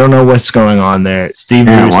from. I don't know what's going on there. Steve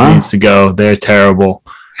Bruce needs to go. They're terrible.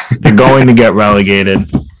 They're going to get relegated.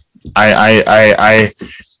 I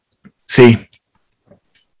see.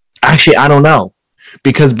 Actually, I don't know,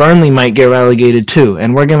 because Burnley might get relegated too,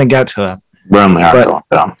 and we're going to get to that. Burnley are going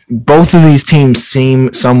down. Both of these teams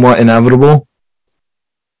seem somewhat inevitable.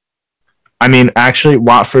 I mean, actually,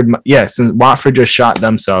 Watford, since Watford just shot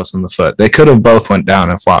themselves in the foot. They could have both went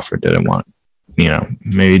down if Watford didn't want,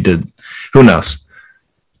 maybe did. Who knows?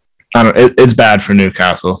 It's bad for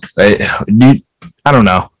Newcastle. I don't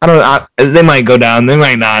know. They might go down. They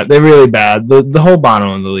might not. They're really bad. The whole bottom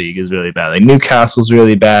of the league is really bad. Like Newcastle's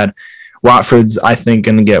really bad. Watford's, I think,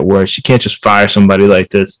 going to get worse. You can't just fire somebody like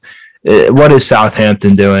this. What is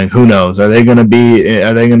Southampton doing? Who knows? Are they going to be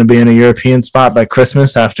in a European spot by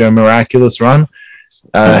Christmas after a miraculous run?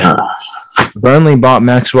 Burnley bought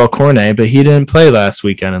Maxwell Cornet, but he didn't play last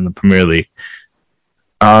weekend in the Premier League.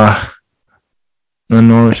 The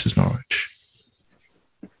Norwich is Norwich.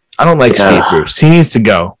 I don't like Steve Bruce. He needs to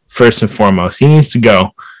go, first and foremost. He needs to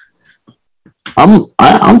go.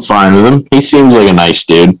 I'm fine with him. He seems like a nice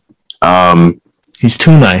dude. He's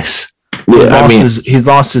too nice. He's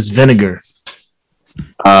lost his vinegar.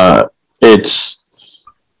 It's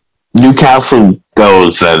Newcastle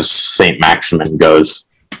goes as St. Maximin goes.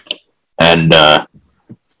 And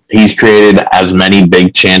he's created as many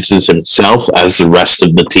big chances himself as the rest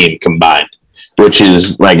of the team combined, which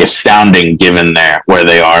is like astounding given where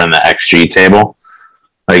they are in the XG table,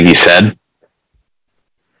 like you said.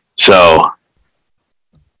 So,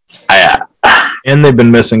 and they've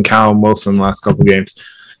been missing Callum Wilson the last couple games.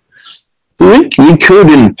 We could,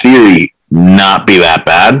 in theory, not be that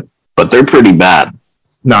bad, but they're pretty bad.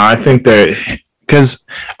 No, I think because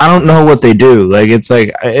I don't know what they do. Like it's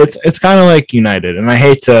kind of like United, and I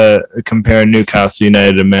hate to compare Newcastle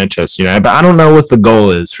United to Manchester United, but I don't know what the goal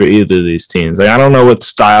is for either of these teams. Like I don't know what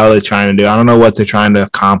style they're trying to do. I don't know what they're trying to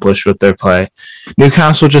accomplish with their play.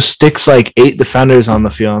 Newcastle just sticks like 8 defenders on the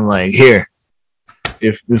field and like here.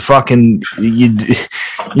 If fucking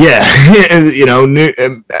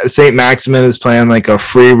St. Maximin is playing like a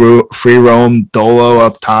free roam Dolo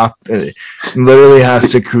up top, it literally has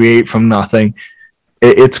to create from nothing.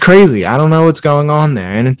 It's crazy. I don't know what's going on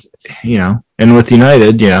there, and it's and with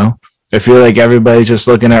United, I feel like everybody's just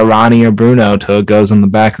looking at Ronnie or Bruno till it goes in the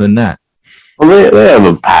back of the net. Well, they have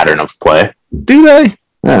a pattern of play. Do they?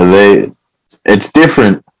 Yeah, it's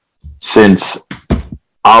different since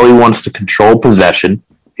Ollie wants to control possession.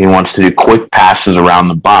 He wants to do quick passes around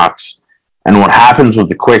the box. And what happens with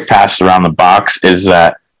the quick passes around the box is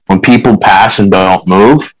that when people pass and don't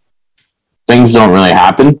move, things don't really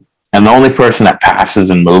happen. And the only person that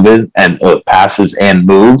passes and moves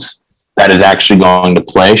that is actually going to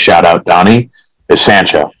play, shout out Donnie, is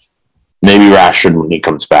Sancho. Maybe Rashford when he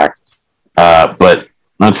comes back. But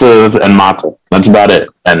and Mata. That's about it.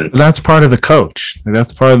 And that's part of the coach.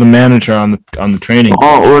 That's part of the manager on the training.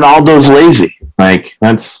 Oh, Ronaldo's lazy. Like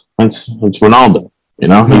that's Ronaldo.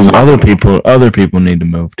 Other people need to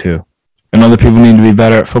move too, and other people need to be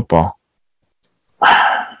better at football.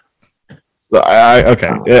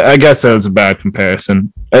 I guess that was a bad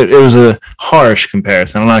comparison. It was a harsh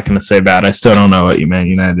comparison. I'm not going to say bad. I still don't know what Man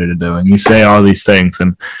United are doing. You say all these things,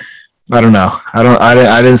 and I don't know.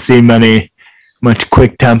 I didn't see much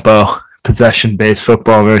quick tempo possession based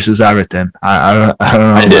football versus Everton. I don't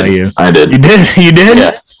know about you. I did. You did?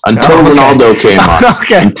 Yeah. Until Ronaldo came on.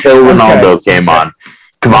 Until Ronaldo came on.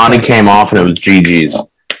 Cavani came off and it was GG's.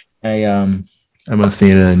 I must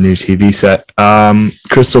need a new TV set.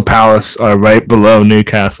 Crystal Palace are right below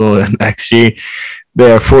Newcastle in XG.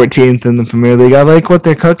 They are 14th in the Premier League. I like what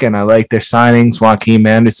they're cooking. I like their signings. Joaquin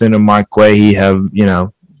Anderson and Mark Guehi have,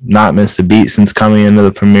 not missed a beat since coming into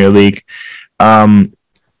the Premier League.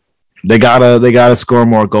 They gotta score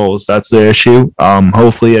more goals. That's their issue.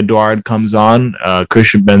 Hopefully Eduard comes on.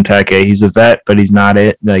 Christian Benteke, he's a vet, but he's not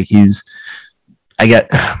it. Like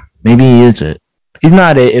maybe he is it. He's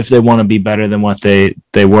not it if they want to be better than what they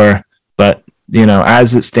were. But,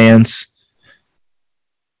 as it stands,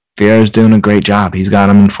 Vieira's doing a great job. He's got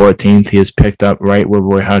him in 14th. He has picked up right where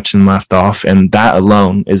Roy Hodgson left off, and that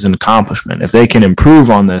alone is an accomplishment. If they can improve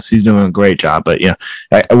on this, he's doing a great job. But,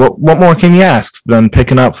 what more can you ask than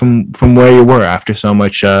picking up from where you were after so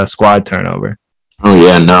much squad turnover? Oh,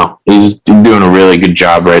 yeah, no. He's doing a really good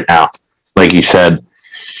job right now, like you said.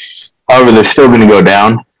 However, they're still going to go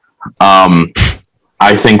down.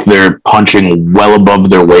 I think they're punching well above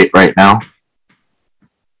their weight right now.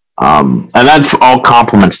 And that's all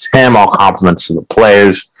compliments to him, all compliments to the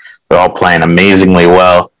players. They're all playing amazingly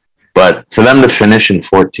well. But for them to finish in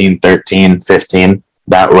 14, 13, 15,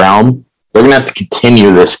 that realm, they're going to have to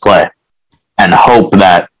continue this play and hope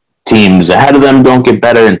that teams ahead of them don't get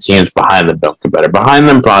better and teams behind them don't get better. Behind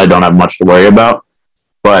them probably don't have much to worry about,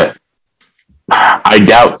 but I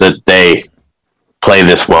doubt that they play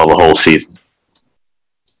this well the whole season.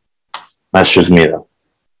 That's just me, though.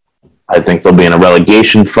 I think they'll be in a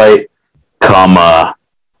relegation fight come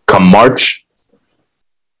March.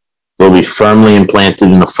 They'll be firmly implanted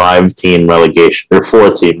in a 5-team relegation, or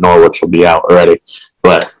 4-team. Norwich will be out already,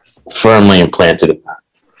 but firmly implanted in that.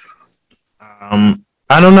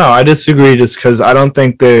 I don't know. I disagree just because I don't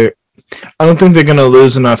think they're going to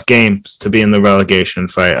lose enough games to be in the relegation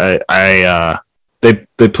fight.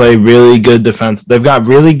 They play really good defense. They've got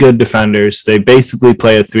really good defenders. They basically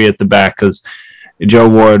play a 3 at the back because Joe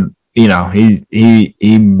Ward, he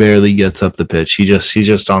barely gets up the pitch. He's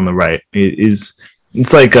just on the right. It's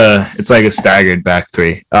like a staggered back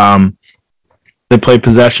 3. They play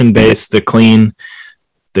possession based. They're clean.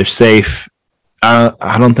 They're safe.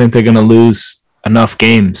 I don't think they're going to lose enough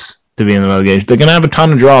games to be in the relegation. They're going to have a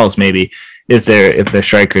ton of draws maybe if their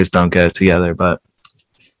strikers don't get it together. But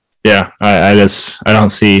yeah, I don't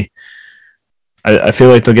see. I feel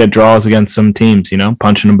like they'll get draws against some teams,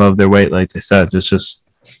 punching above their weight, like they said. It's just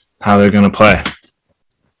how they're going to play.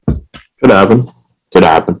 Could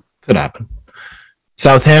happen.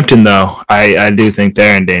 Southampton, though, I do think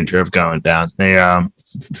they're in danger of going down. They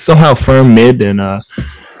somehow firm mid and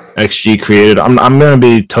XG created. I'm going to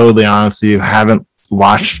be totally honest with you. Haven't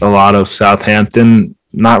watched a lot of Southampton.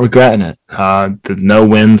 Not regretting it. No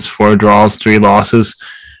wins, 4 draws, 3 losses.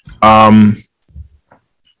 I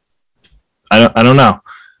don't know.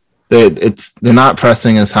 They're not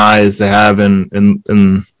pressing as high as they have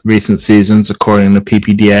in recent seasons, according to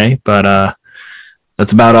PPDA. But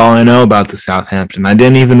that's about all I know about the Southampton. I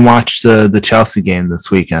didn't even watch the Chelsea game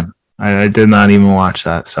this weekend. I did not even watch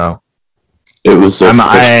that. So it was their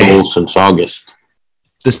first goal since August.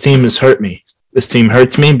 This team has hurt me. This team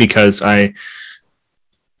hurts me because I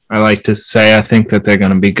like to say I think that they're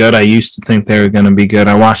going to be good. I used to think they were going to be good.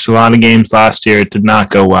 I watched a lot of games last year. It did not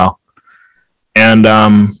go well. And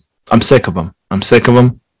I'm sick of them. I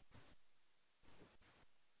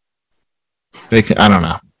don't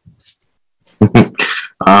know.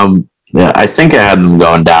 Yeah, I think I had them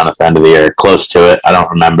going down at the end of the year, close to it. I don't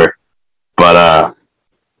remember. But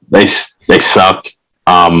they suck.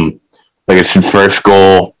 Like I said, first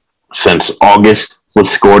goal since August was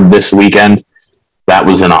scored this weekend. That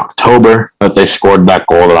was in October that they scored that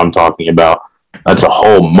goal that I'm talking about. That's a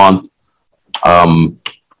whole month.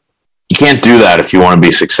 You can't do that if you want to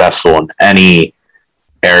be successful in any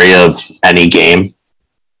area of any game.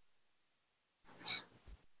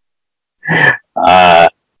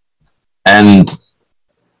 And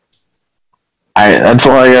that's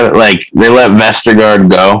all I got. Like, they let Vestergaard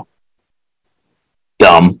go.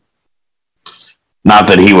 Dumb. Not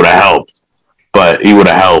that he would have helped, but he would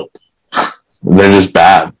have helped. They're just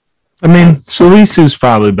bad. I mean, Salisu's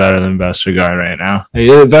probably better than Vestergaard right now.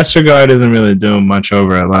 Vestergaard isn't really doing much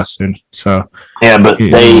over at Leicester, so yeah, but they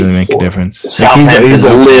really make a difference.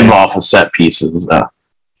 Southampton live off of set pieces, though.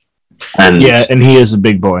 And he is a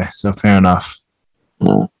big boy, so fair enough.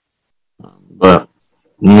 Yeah. But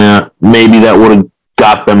yeah, maybe that would have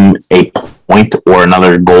got them a point or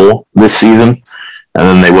another goal this season, and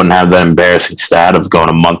then they wouldn't have that embarrassing stat of going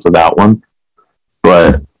a month without one.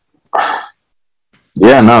 But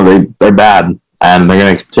yeah, no, they're bad, and they're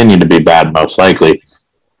going to continue to be bad, most likely.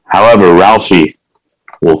 However, Ralphie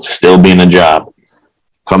will still be in the job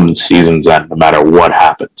come the season's end, no matter what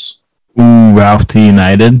happens. Ooh, Ralph to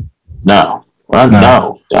United? No. Well,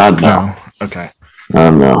 no. God, no. Oh, okay.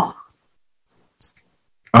 No.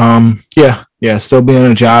 Yeah, still being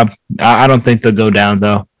a job. I don't think they'll go down,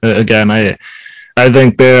 though. Again, I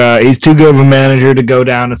think he's too good of a manager to go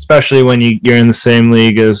down, especially when you're in the same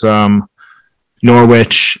league as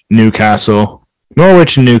Norwich, Newcastle.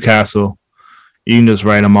 Norwich and Newcastle, you can just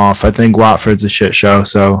write them off. I think Watford's a shit show,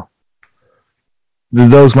 so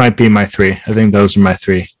those might be my three. I think those are my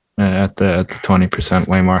three at the 20%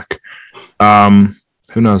 way mark.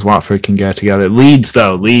 Who knows? Watford can get together. Leeds,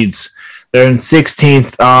 they're in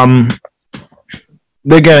 16th.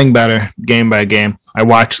 They're getting better game by game. I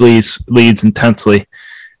watch Leeds intensely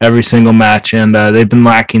every single match, and they've been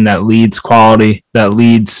lacking that Leeds quality, that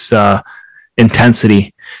Leeds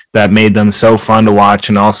intensity that made them so fun to watch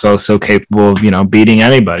and also so capable of beating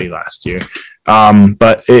anybody last year.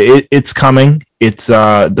 But it's coming. It's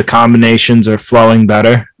the combinations are flowing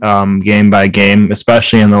better game by game,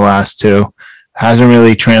 especially in the last two. Hasn't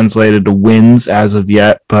really translated to wins as of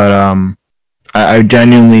yet, but I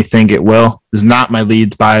genuinely think it will. It's not my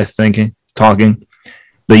Leeds bias talking.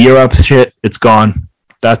 The Europe shit, it's gone.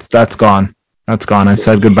 That's gone. That's gone. I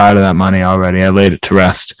said goodbye to that money already. I laid it to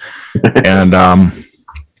rest, and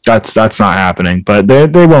that's not happening. But they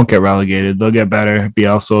won't get relegated. They'll get better.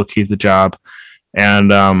 Bielsa will keep the job,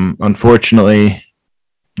 and unfortunately,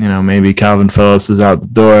 maybe Calvin Phillips is out the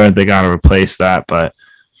door. They got to replace that, but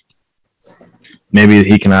maybe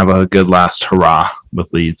he can have a good last hurrah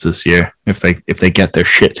with Leeds this year if they get their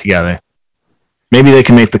shit together. Maybe they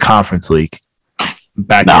can make the Conference League.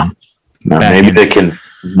 Maybe they can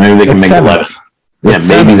make 11th. Yeah,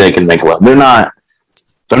 maybe they can make 11th.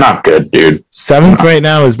 They're not good, dude. 7th right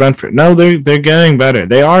now is Brentford. No, they're getting better.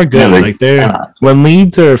 They are good. When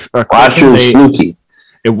Leeds are last year was fluky.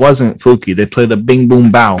 It wasn't fluky. They play the bing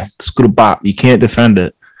boom bow, screw bop. You can't defend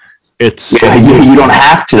it. You don't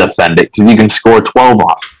have to defend it because you can score 12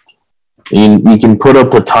 on. You can put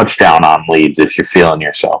up a touchdown on Leeds if you're feeling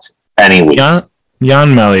yourself any week.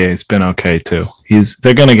 Jan Mellier's been okay too.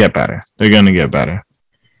 They're gonna get better. They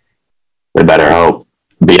better hope.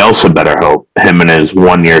 Bielsa better hope. Him and his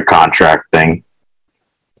 1-year contract thing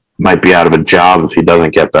might be out of a job if he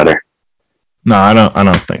doesn't get better. No, I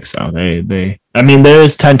don't think so. There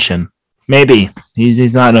is tension. Maybe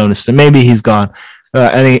he's not noticed it. Maybe he's gone.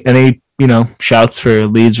 Any shouts for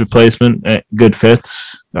Leeds replacement? Good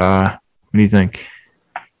fits. What do you think?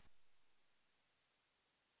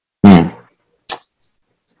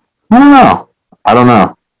 I don't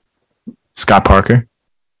know. Scott Parker.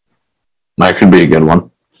 That could be a good one.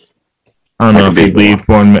 I don't know if he'd leave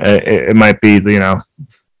Bournemouth. It might be bit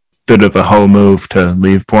of a whole move to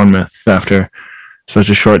leave Bournemouth after such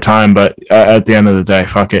a short time. But at the end of the day,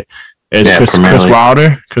 fuck it. Is Chris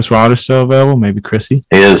Wilder? Chris Wilder still available? Maybe Chrissy.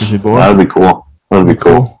 He is. That would be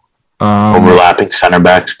cool. Overlapping center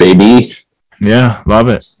backs, baby. Yeah, love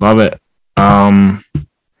it. I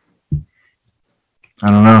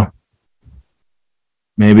don't know.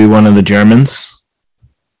 Maybe one of the Germans,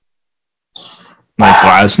 like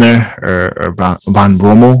Glasner or Von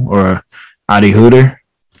Bommel or Adi Hooter.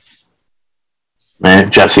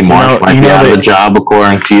 Man, Jesse Marsch might be out of the job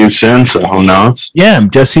according to you soon, so who knows? Yeah,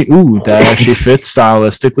 Jesse. That actually fits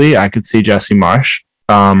stylistically. I could see Jesse Marsch.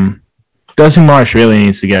 Jesse Marsch really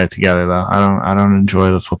needs to get it together, though. I don't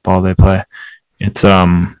enjoy the football they play.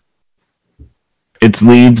 It's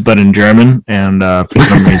Leeds, but in German, and for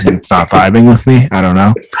some reason it's not vibing with me. I don't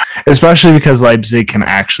know. Especially because Leipzig can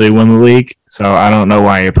actually win the league, so I don't know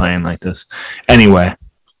why you're playing like this. Anyway,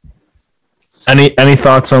 any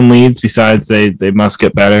thoughts on Leeds besides they must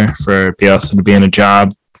get better for Bielsa to be in a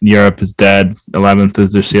job? Europe is dead. 11th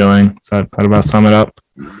is their ceiling. Does that about sum it up?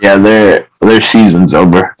 Yeah, their season's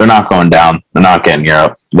over. They're not going down. They're not getting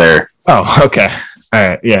Europe. Oh, okay. All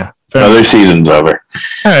right, yeah. No, their season's over.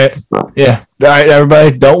 All right. Yeah. All right,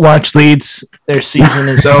 everybody, don't watch Leeds. Their season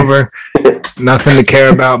is over. Nothing to care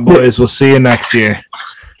about, boys. We'll see you next year.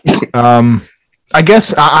 I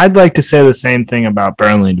guess I'd like to say the same thing about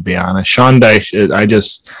Burnley, to be honest. Sean Dyche,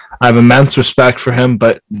 I have immense respect for him,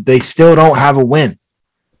 but they still don't have a win.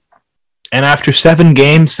 And after 7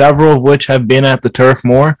 games, several of which have been at the Turf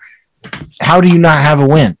Moor, how do you not have a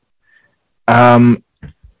win?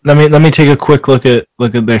 Let me take a quick look at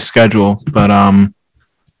their schedule. But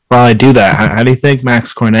while I do that, how do you think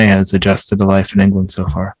Max Cornet has adjusted to life in England so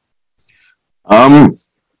far?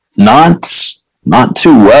 Not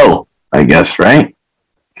too well, I guess, right?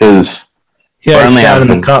 Because he's down in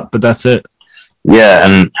the cup, but that's it. Yeah,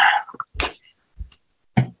 and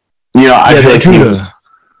I feel like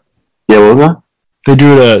what was that?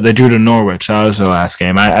 They drew to Norwich. That was their last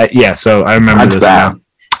game. So I remember this now.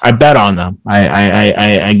 I bet on them.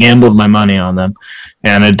 I gambled my money on them,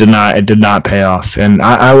 and it did not pay off. And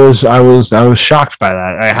I was shocked by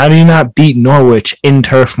that. How do you not beat Norwich in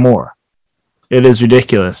Turf Moor? It is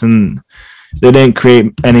ridiculous, and they didn't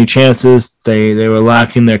create any chances. They were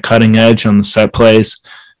lacking their cutting edge on the set plays.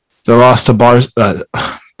 They lost to Barcelona.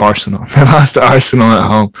 They lost to Arsenal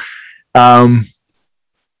at home.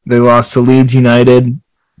 They lost to Leeds United.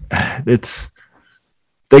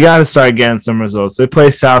 they got to start getting some results. They play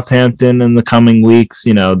Southampton in the coming weeks.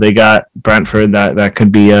 You know, they got Brentford. That could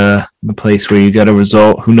be the place where you get a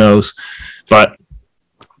result. Who knows? But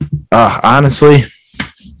honestly,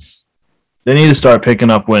 they need to start picking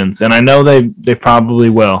up wins, and I know they probably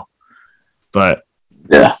will. But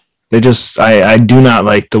yeah, they just I do not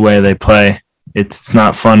like the way they play. It's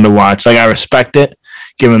not fun to watch. Like, I respect it,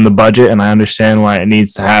 given the budget, and I understand why it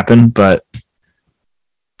needs to happen. But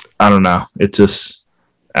I don't know. It just.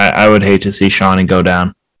 I would hate to see Shawnee go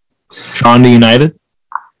down. Sean to United?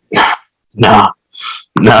 No.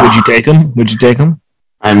 Would you take him?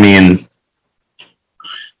 I mean,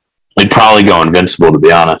 they'd probably go invincible, to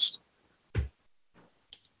be honest.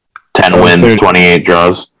 10 wins, 28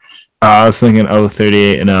 draws. I was thinking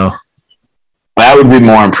 38-0. That would be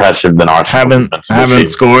more impressive than our haven't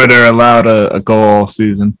scored or allowed a goal all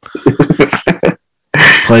season.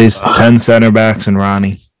 Plays 10 center backs and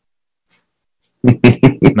Ronnie.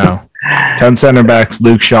 No. 10 center backs,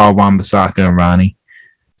 Luke Shaw, Wan-Bissaka, and Ronnie.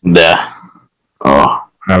 Yeah. Oh.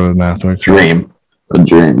 How the math works. A dream.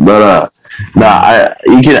 But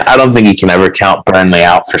I don't think you can ever count Burnley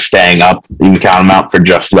out for staying up. You can count them out for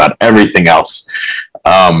just about everything else.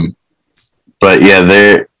 But yeah,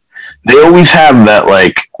 they always have that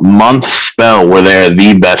like month spell where they're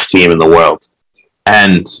the best team in the world.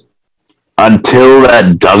 And until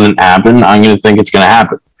that doesn't happen, I'm going to think it's going to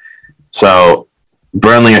happen. So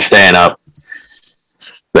Burnley are staying up.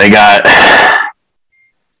 They're going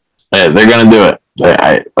to do it.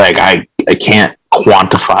 I can't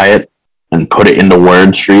quantify it and put it into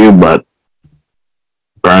words for you, but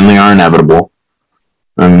Burnley are inevitable,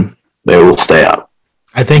 and they will stay up.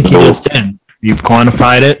 I think you just did. You've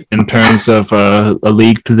quantified it in terms of a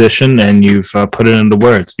league position, and you've put it into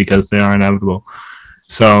words because they are inevitable.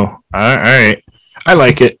 So, all right. I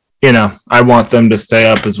like it. You know, I want them to stay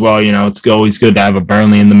up as well. You know, it's always good to have a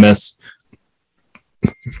Burnley in the mix.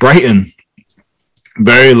 Brighton,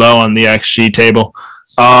 very low on the XG table.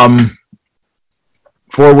 4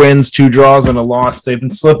 wins, 2 draws, and a loss. They've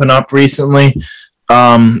been slipping up recently.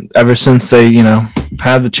 Ever since they,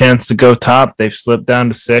 had the chance to go top, they've slipped down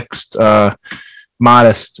to 6th.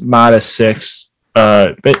 Modest 6th.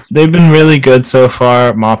 But they've been really good so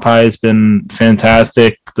far. Maupay has been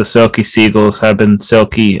fantastic. The Silky Seagulls have been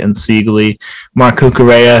silky and seagly. Mark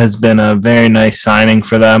Cucurella has been a very nice signing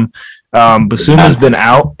for them. Basuma's been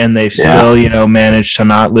out, and they've still, managed to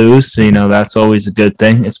not lose. So, that's always a good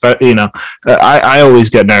thing. Especially, I always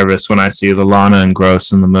get nervous when I see Lallana and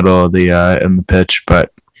Gross in the middle of the pitch,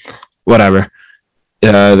 but whatever.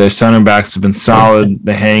 Their center backs have been solid.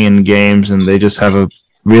 They hang in games, and they just have a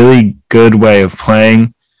really good way of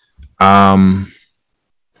playing. Dan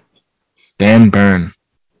Burn,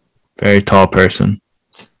 very tall person.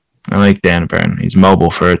 I like Dan Burn. He's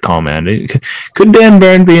mobile for a tall man. Could Dan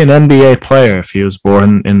Burn be an NBA player if he was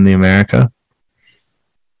born in the America?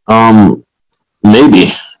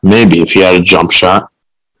 Maybe if he had a jump shot.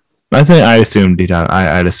 I'd assume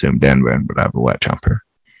Dan Burn would have a wet jumper.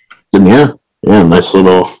 Yeah, nice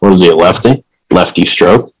little. What is he? A lefty? Lefty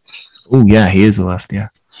stroke. Oh yeah, he is a lefty. Yeah.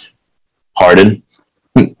 Harden.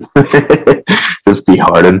 Just be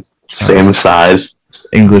Harden. Same size.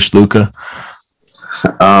 English Luca.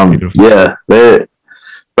 Yeah,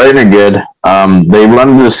 Brighton are good. They run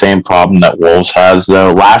into the same problem that Wolves has,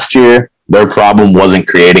 though. Last year, their problem wasn't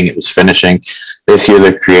creating; it was finishing. This year,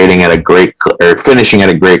 they're finishing at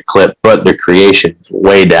a great clip, but their creation is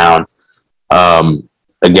way down.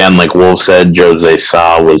 Again, like Wolves said, Jose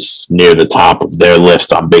Sa was near the top of their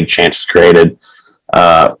list on big chances created.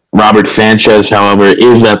 Robert Sanchez, however,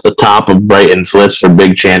 is at the top of Brighton's list for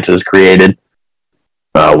big chances created,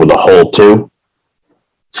 with a whole 2.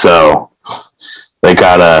 So they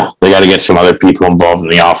gotta get some other people involved in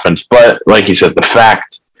the offense. But like you said, the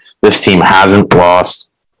fact this team hasn't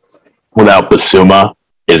lost without Basuma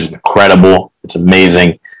is incredible. It's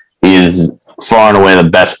amazing. He is far and away the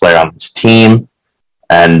best player on this team.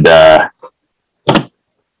 And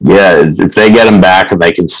if they get him back and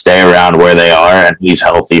they can stay around where they are and he's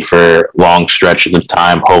healthy for long stretches of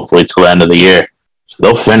time, hopefully till the end of the year,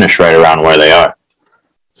 they'll finish right around where they are.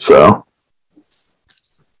 So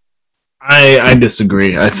I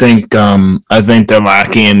disagree. I think they're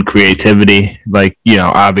lacking in creativity,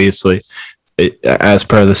 obviously, as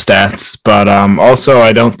per the stats. But also,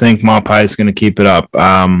 I don't think Maupay is going to keep it up.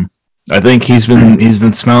 I think he's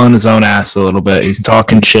been smelling his own ass a little bit. He's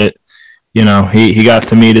talking shit. He got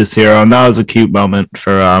to meet his hero, and that was a cute moment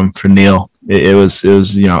for Neil. It was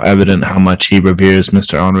evident how much he reveres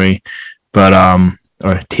Mr. Henry, but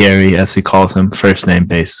or Thierry, as he calls him, first name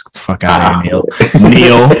basis. Get the fuck out of here,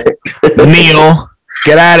 Neil. Neil.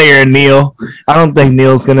 Get out of here, Neil. I don't think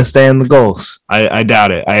Neil's going to stay in the goals. I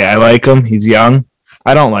doubt it. I like him. He's young.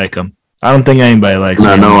 I don't like him. I don't think anybody likes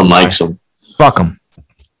him. No one likes him. Fuck him.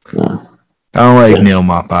 Yeah. I don't like Neil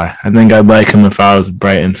Maupay. I think I'd like him if I was a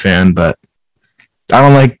Brighton fan, but I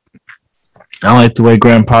don't like the way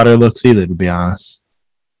Graham Potter looks either, to be honest.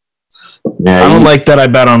 Yeah, I don't like that I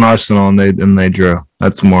bet on Arsenal and they drew.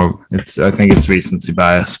 That's more. I think it's recency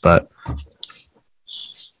bias, but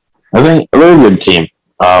I think they're a good team.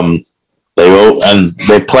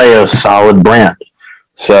 They play a solid brand.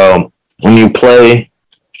 So when you play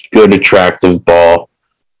good, attractive ball,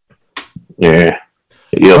 you'll I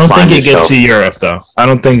don't find think it yourself. gets to Europe, though. I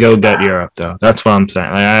don't think it'll get Europe, though. That's what I'm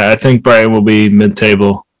saying. I think Brighton will be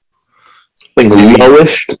mid-table. I think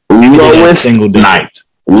lowest single digit. ninth.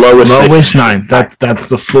 Lowest ninth. That's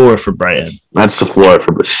the floor for Brighton. That's the floor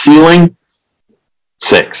for ceiling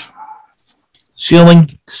 6. Ceiling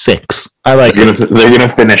 6. I like it. They're gonna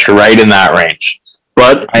finish right in that range.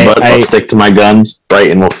 But I'll stick to my guns.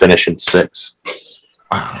 Brighton will finish in 6.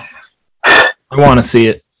 I want to see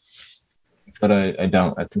it, but I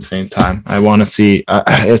don't at the same time. I want to see.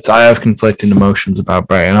 I have conflicting emotions about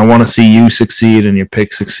Brighton. I want to see you succeed and your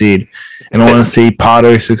pick succeed, and I want to see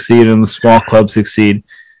Potter succeed and the small club succeed.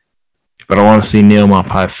 But I want to see Neil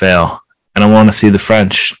Maupay fail, and I want to see the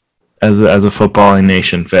French as a footballing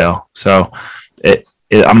nation fail. So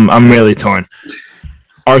I'm really torn.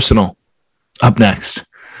 Arsenal up next.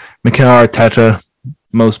 Mikel Arteta,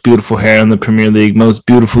 most beautiful hair in the Premier League, most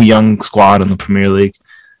beautiful young squad in the Premier League.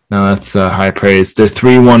 Now that's high praise. They're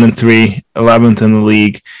 3-1-3, 11th in the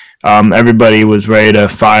league. Everybody was ready to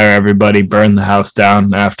fire everybody, burn the house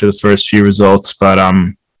down after the first few results, but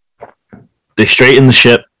they straightened the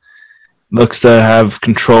ship. Looks to have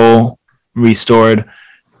control restored.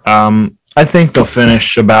 I think they'll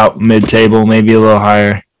finish about mid-table, maybe a little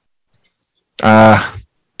higher.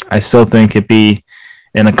 I still think it'd be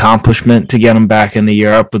an accomplishment to get them back into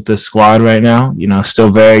Europe with this squad right now.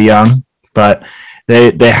 Still very young, but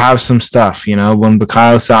they have some stuff. When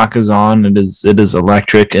Bukayo Saka's on, it is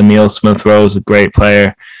electric. Emile Smith-Rowe is a great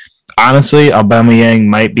player. Honestly, Aubameyang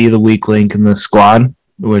might be the weak link in this squad,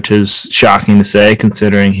 which is shocking to say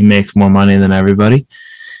considering he makes more money than everybody.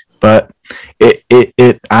 But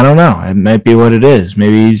I don't know. It might be what it is.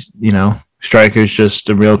 Maybe he's, striker's just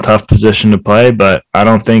a real tough position to play, but I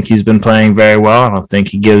don't think he's been playing very well. I don't think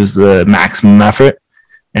he gives the maximum effort.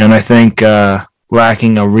 And I think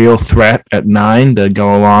lacking a real threat at 9 to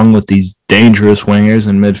go along with these dangerous wingers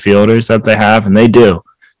and midfielders that they have, and they do.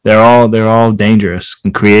 They're all dangerous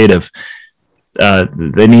and creative.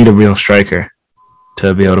 They need a real striker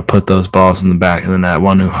to be able to put those balls in the back of the net,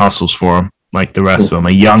 one who hustles for them like the rest of them,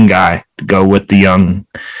 a young guy to go with the young.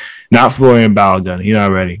 Not Florian Balogun. He's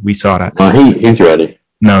not ready. We saw that. He's ready.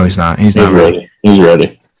 No, he's not. He's not ready. He's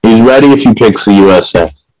ready. He's ready if he picks the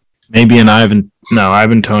USA. Maybe Ivan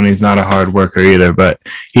Toney's not a hard worker either, but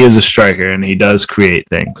he is a striker and he does create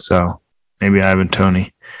things. So maybe Ivan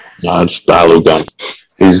Toney. No, it's Balogun.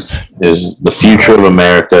 He's the future of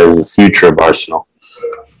America. Is the future of Arsenal.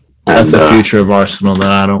 That's the future of Arsenal. Then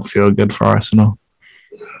I don't feel good for Arsenal.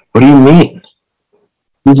 What do you mean?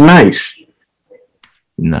 He's nice.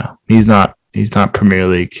 No, he's not. He's not Premier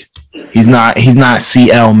League. He's not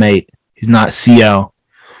CL, mate. He's not CL.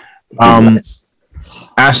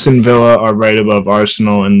 Aston Villa are right above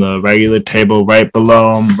Arsenal in the regular table, right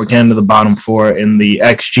below them. We're getting to the bottom 4 in the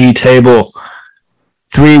XG table.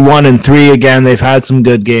 3-1-3 again. They've had some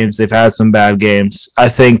good games. They've had some bad games. I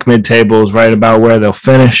think mid-table is right about where they'll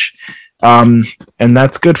finish. And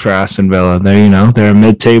that's good for Aston Villa. They're a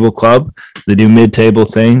mid-table club. They do mid-table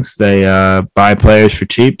things. They buy players for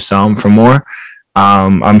cheap, sell them for more.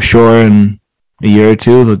 I'm sure in a year or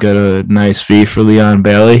two they'll get a nice fee for Leon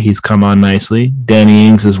Bailey. He's come on nicely. Danny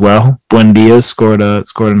Ings as well. Buendia scored a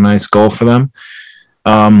nice goal for them.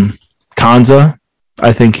 Konza,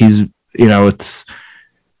 I think he's it's.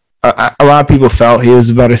 A lot of people felt he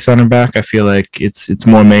was a better center back. I feel like it's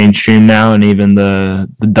more mainstream now, and even the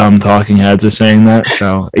dumb talking heads are saying that.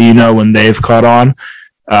 So when they've caught on,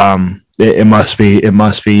 it must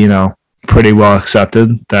be pretty well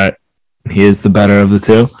accepted that he is the better of the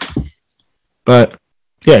two. But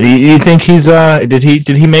yeah, do you think he's did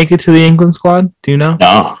he make it to the England squad? Do you know?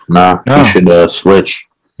 No. He should switch.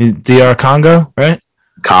 DR Congo, right?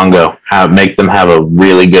 Congo make them have a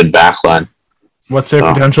really good backline. What's their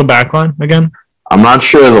potential backline again? I'm not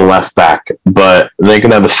sure of the left back, but they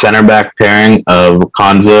could have a center back pairing of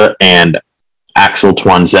Konza and Axel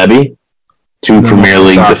Tuanzebe, 2 Premier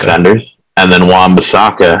League defenders, and then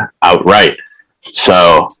Wan-Bissaka outright.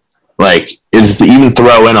 So, even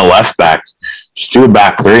throw in a left back, just do a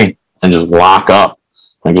back 3 and just lock up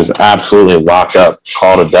Like, just absolutely lock up,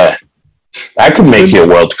 call it a day. That could make you a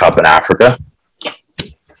World Cup in Africa.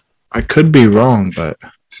 I could be wrong, but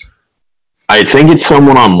I think it's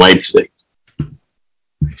someone on Leipzig.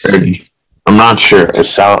 I'm not sure.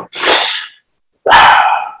 It's out.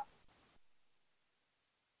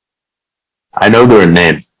 I know their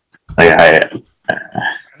name. I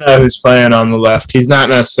know who's playing on the left. He's not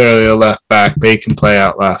necessarily a left back, but he can play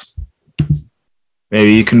out left.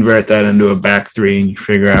 Maybe you convert that into a back three and you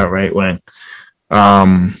figure out right wing.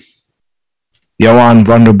 Johan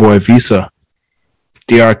Wonderboy Visa,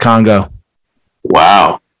 DR Congo.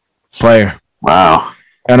 Wow. Player. Wow.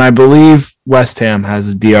 And I believe West Ham has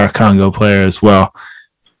a DR Congo player as well.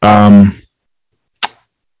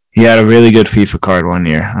 He had a really good FIFA card one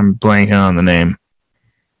year. I'm blanking on the name.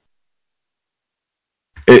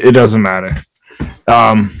 It doesn't matter.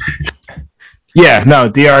 Yeah, no,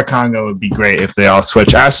 DR Congo would be great if they all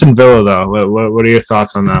switch. Aston Villa, though, what are your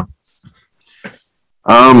thoughts on that?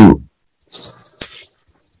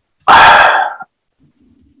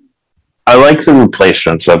 I like the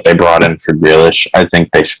replacements that they brought in for Grealish. I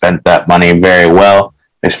think they spent that money very well.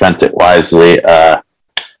 They spent it wisely.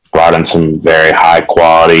 Brought in some very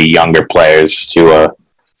high-quality younger players to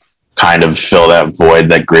kind of fill that void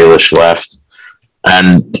that Grealish left.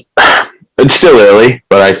 And it's still early,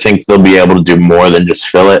 but I think they'll be able to do more than just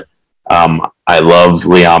fill it. I love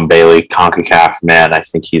Leon Bailey, CONCACAF man. I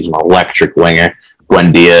think he's an electric winger.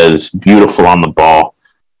 Buendia is beautiful on the ball,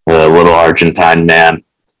 a little Argentine man.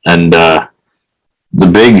 And the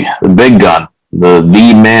big gun,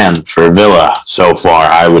 the man for Villa so far,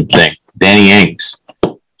 I would think, Danny Ings.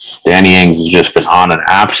 Danny Ings has just been on an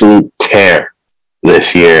absolute tear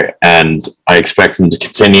this year, and I expect him to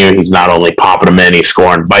continue. He's not only popping them in, he's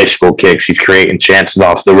scoring bicycle kicks, he's creating chances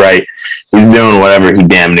off the right. He's doing whatever he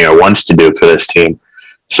damn near wants to do for this team.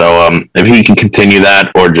 So if he can continue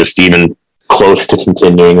that, or just even close to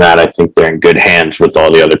continuing that, I think they're in good hands with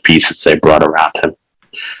all the other pieces they brought around him.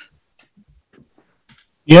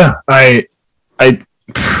 Yeah, I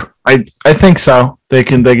think so. They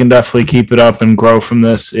can definitely keep it up and grow from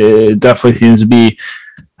this. It definitely seems to be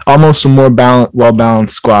almost a more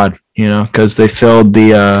well-balanced squad, because they filled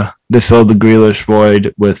the Grealish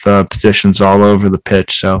void with positions all over the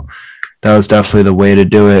pitch. So that was definitely the way to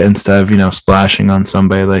do it instead of splashing on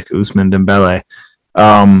somebody like Ousmane Dembele.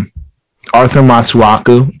 Arthur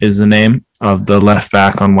Masuaku is the name of the left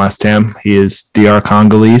back on West Ham. He is DR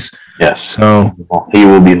Congolese. Yes. So he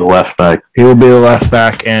will be the left back. He will be the left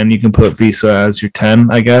back, and you can put Visa as your 10,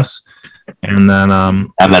 I guess. And then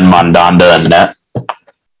Mandanda and net.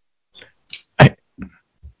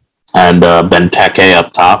 And Benteke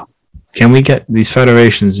up top. Can we get these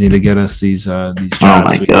federations need to get us these jobs? Oh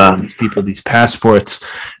my God. These people, these passports.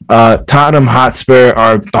 Tottenham Hotspur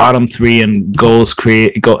are bottom 3 in goal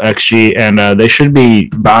XG, and they should be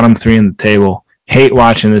bottom 3 in the table. Hate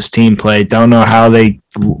watching this team play. Don't know how they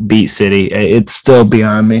beat City. It's still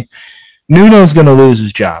beyond me. Nuno's going to lose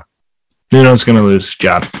his job.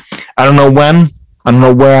 I don't know when. I don't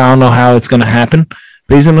know where. I don't know how it's going to happen.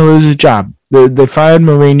 But he's going to lose his job. They fired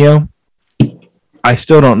Mourinho. I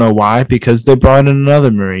still don't know why, because they brought in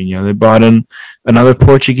another Mourinho. They brought in another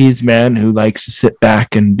Portuguese man who likes to sit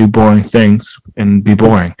back and do boring things and be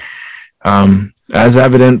boring. As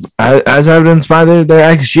evidenced by their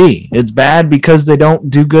XG. It's bad because they don't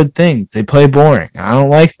do good things. They play boring. I don't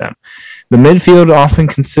like them. The midfield often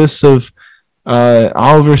consists of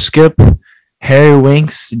Oliver Skip, Harry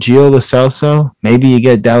Winks, Gio Lo Celso. Maybe you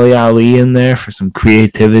get Dele Alli in there for some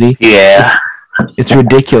creativity. Yeah. It's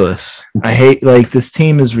ridiculous. I hate, this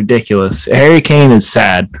team is ridiculous. Harry Kane is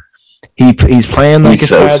sad. He's playing like a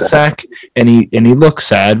sad sack, and he looks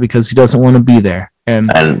sad because he doesn't want to be there.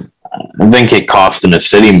 And I think it cost him a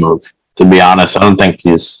City move, to be honest. I don't think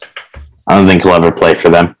he'll ever play for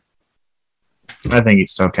them. I think he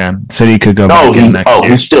still can. City could go back in next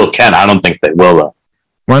year. He still can. I don't think they will, though.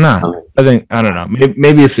 Why not? I don't know.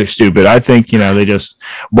 Maybe if they're stupid. I think, they just,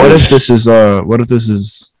 what if this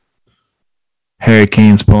is Harry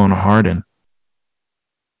Kane's pulling a Harden?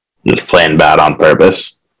 Just playing bad on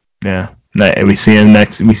purpose. Yeah. We see him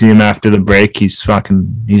after the break. He's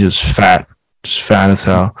just fat. Just fat as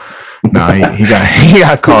hell. No, he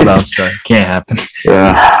got called up, so it can't happen.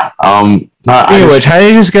 Yeah. Anyway, how do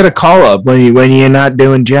you just get a call up when you're not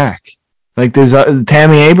doing jack? Like there's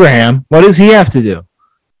Tammy Abraham. What does he have to do?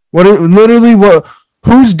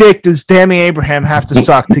 Whose dick does Tammy Abraham have to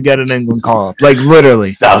suck to get an England call up? Like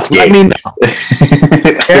literally. Let me know.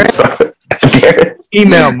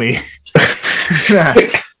 Email me.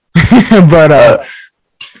 But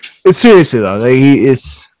seriously though,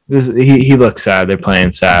 He looks sad. They're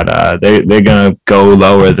playing sad. They're gonna go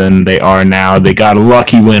lower than they are now. They got a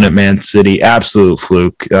lucky win at Man City. Absolute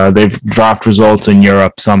fluke. They've dropped results in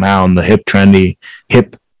Europe somehow in the hip trendy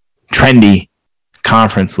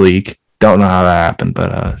Conference League. Don't know how that happened,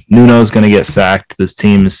 but Nuno's gonna get sacked. This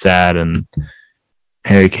team is sad, and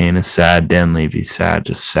Harry Kane is sad. Dan Levy's sad.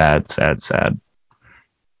 Just sad.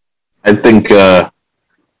 I think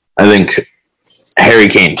Harry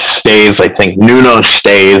Kane stays. I think Nuno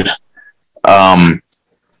stays. Because,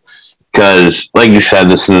 like you said,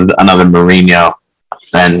 this is another Mourinho.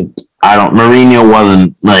 And Mourinho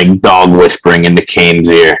wasn't like dog whispering into Kane's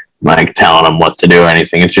ear, like telling him what to do or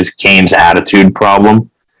anything. It's just Kane's attitude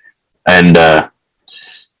problem. And I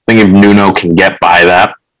think if Nuno can get by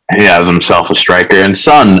that, he has himself a striker. And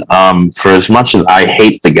Son, for as much as I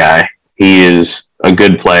hate the guy, he is a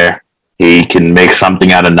good player. He can make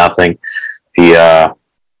something out of nothing. And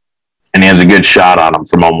he has a good shot on him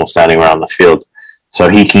from almost anywhere on the field. So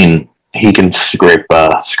he can scrape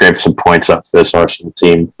some points up for this Arsenal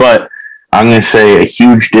team. But I'm going to say a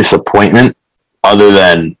huge disappointment, other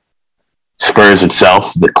than Spurs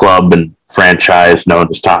itself, the club and franchise known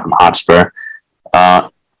as Tottenham Hotspur,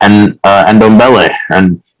 and Ndombele,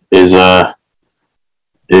 and is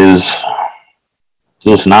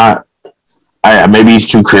just not. Maybe he's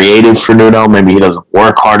too creative for Nuno. Maybe he doesn't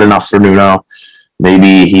work hard enough for Nuno.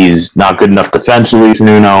 Maybe he's not good enough defensively for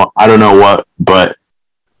Nuno. I don't know what, but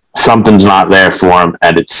something's not there for him,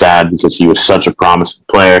 and it's sad because he was such a promising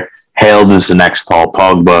player, hailed as the next Paul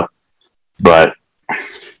Pogba, but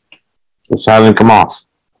it hasn't come off.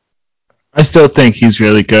 I still think he's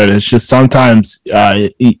really good. It's just sometimes,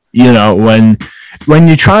 when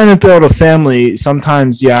you're trying to build a family,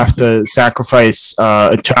 sometimes you have to sacrifice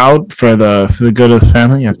a child for the good of the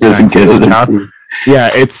family. You have to sacrifice a child. Yeah,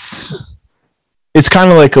 it's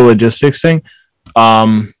kind of like a logistics thing.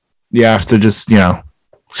 You have to just,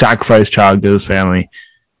 sacrifice child to his family.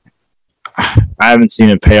 I haven't seen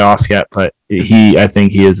it pay off yet, but I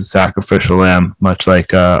think he is a sacrificial lamb, much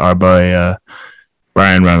like our boy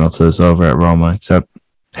Brian Reynolds is over at Roma, except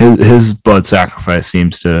his blood sacrifice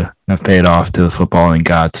seems to have paid off to the footballing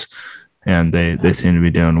gods, and they seem to be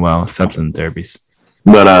doing well, except in the derbies.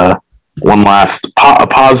 But one last a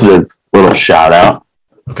positive little shout out.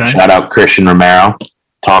 Okay. Shout out Christian Romero.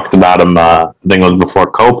 Talked about him, I think it was before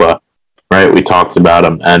Copa, right? We talked about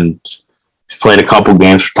him, and he's played a couple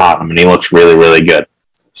games for Tottenham, and he looks really, really good.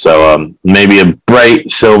 So maybe a bright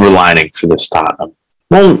silver lining for this Tottenham.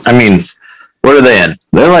 Well, I mean, what are they in?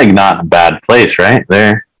 They're like not in a bad place, right?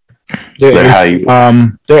 They're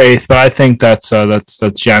eighth, but I think that's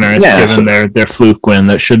generous given their fluke win.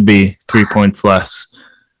 That should be 3 points less.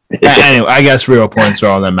 Anyway, I guess real points are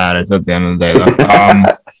all that matters at the end of the day,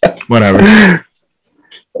 though. Whatever.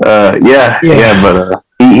 But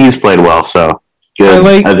he's played well, so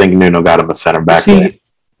good. I think Nuno got him a center back.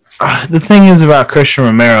 The thing is about Christian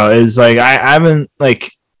Romero is like I haven't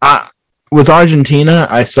with Argentina,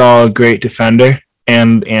 I saw a great defender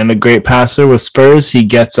and a great passer. With Spurs, he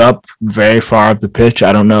gets up very far up the pitch.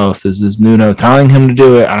 I don't know if this is Nuno telling him to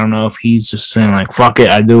do it. I don't know if he's just saying like, fuck it,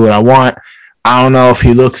 I do what I want. I don't know if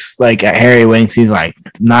he looks like at Harry Winks, he's like,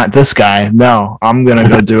 not this guy. No, I'm going to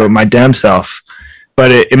go do it my damn self.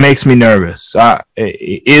 But it makes me nervous.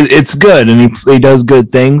 It's good, and he does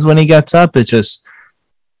good things when he gets up. It just,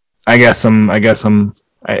 it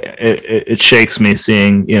shakes me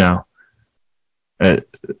seeing, a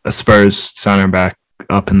Spurs center back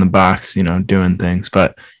up in the box, doing things.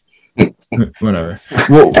 But whatever.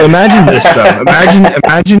 Well, imagine this though.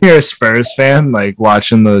 Imagine you're a Spurs fan, like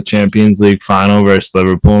watching the Champions League final versus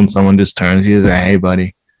Liverpool, and someone just turns to you and says, "Hey,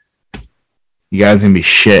 buddy, you guys gonna be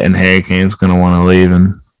shit, and Harry Kane's gonna want to leave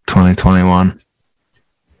in 2021."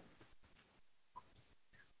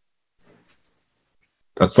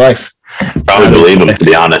 That's life. Probably believe him, to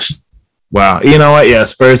be honest. Wow. You know what? Yeah,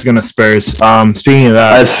 Spurs gonna Spurs. Speaking of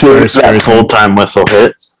that, as soon as that full-time whistle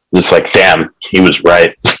hit, it's like, damn, he was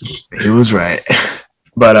right. He was right.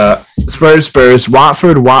 But Spurs,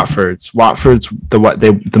 Watford's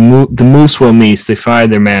the Moose will miss. They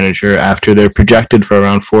fired their manager after they're projected for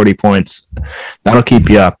around 40 points. That'll keep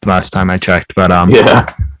you up. Last time I checked, but yeah,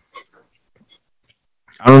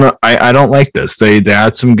 I don't know. I don't like this. They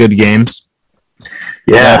had some good games.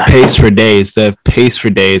 Yeah, they have pace for days. They have pace for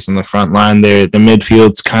days on the front line. The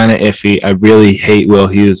midfield's kind of iffy. I really hate Will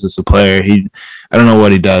Hughes as a player. I don't know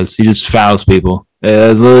what he does. He just fouls people.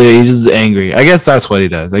 He's just angry. I guess that's what he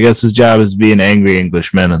does. I guess his job is to be an angry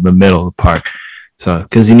Englishman in the middle of the park. So,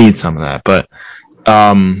 because he needs some of that. But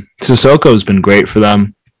Sissoko's been great for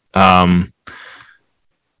them. I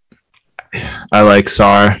like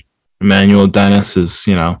Sarr. Emmanuel Dennis is,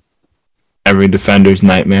 every defender's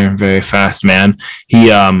nightmare. Very fast man. He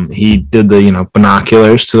did the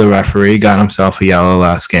binoculars to the referee. Got himself a yellow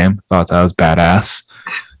last game. Thought that was badass.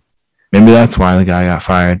 Maybe that's why the guy got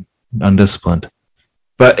fired, undisciplined.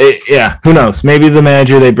 But who knows? Maybe the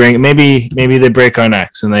manager they bring. Maybe they break our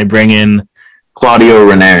necks and they bring in Claudio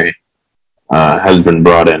Ranieri. Has been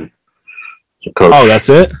brought in. Coach. Oh, that's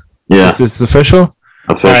it? Yeah. It's official?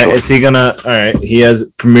 Official. All right, is he gonna? All right, he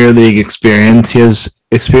has Premier League experience. He has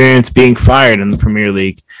experience being fired in the Premier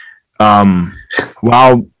League,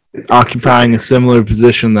 while occupying a similar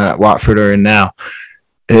position that Watford are in now.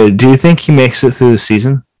 Do you think he makes it through the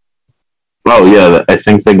season? Oh yeah, I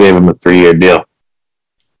think they gave him a 3-year deal.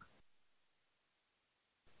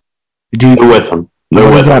 They're with him.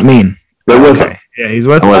 What does that mean? They're with him. Yeah, he's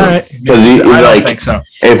with him. All Right. I don't think so.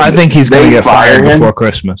 I think he's going to get fired before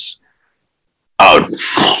Christmas. Oh,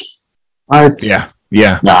 what?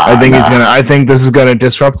 Yeah. Nah, I think this is going to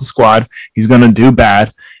disrupt the squad. He's going to do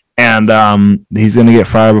bad, and he's going to get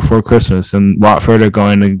fired before Christmas. And Watford are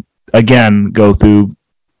going to again go through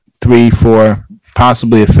 3, 4,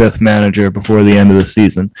 possibly a 5th manager before the end of the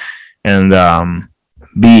season, and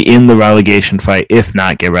be in the relegation fight, if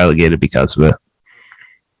not get relegated because of it.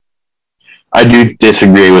 I do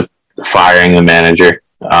disagree with firing the manager.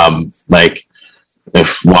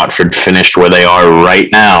 If Watford finished where they are right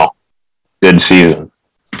now, good season.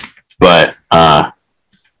 But I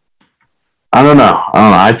don't know.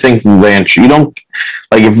 I think Lance, you don't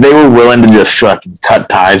if they were willing to just fucking cut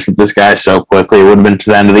ties with this guy so quickly, it would have been to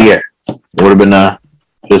the end of the year. It would have been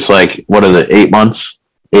just what is it, 8 months?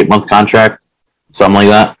 8-month contract? Something like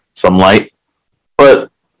that. Some light. But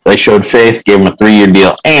they showed faith, gave him a 3-year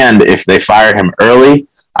deal, and if they fire him early,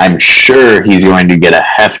 I'm sure he's going to get a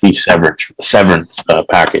hefty severance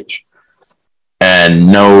package.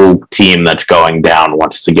 And no team that's going down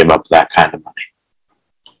wants to give up that kind of money.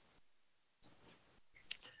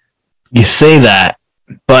 You say that,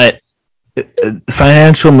 but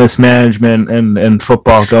financial mismanagement and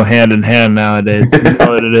football go hand in hand nowadays. You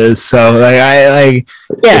know what it is. So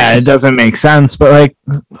it doesn't make sense, but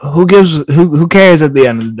who cares at the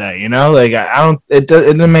end of the day, it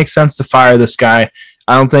doesn't make sense to fire this guy.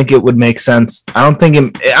 I don't think it would make sense. I don't think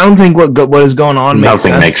what is going on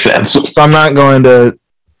makes sense. So I'm not going to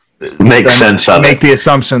make the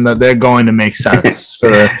assumption that they're going to make sense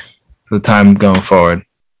for the time going forward.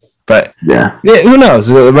 But yeah, who knows?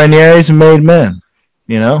 Ranieri's a made man.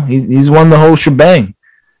 He's won the whole shebang.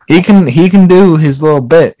 He can do his little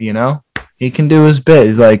bit. He can do his bit.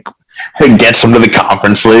 He's he gets him to the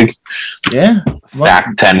Conference League. Yeah,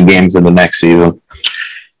 back 10 games in the next season.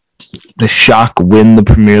 The Shock win the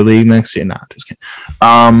Premier League next year. Nah, just kidding.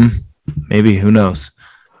 Maybe, who knows?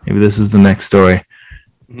 Maybe this is the next story.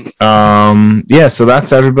 So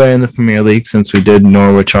that's everybody in the Premier League since we did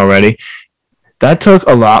Norwich already. That took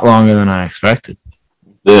a lot longer than I expected.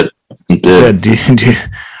 It did.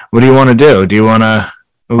 What do you want to do? Do you want to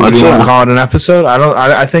call it an episode?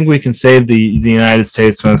 I think we can save the United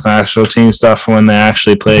States men's national team stuff for when they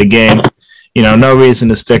actually play a game. No reason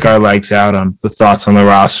to stick our legs out on the thoughts on the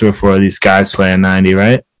roster before these guys play in 90,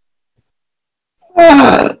 right?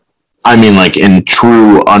 In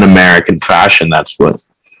true un-American fashion, that's what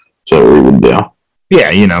we would do.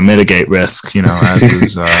 Yeah, mitigate risk, as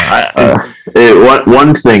is,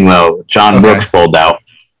 one thing, though, John Brooks pulled out.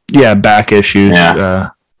 Yeah, back issues. Yeah.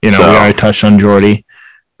 We already touched on Jordy.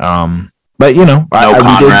 But, No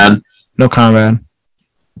Conrad.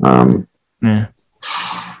 Yeah.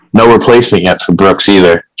 No replacement yet for Brooks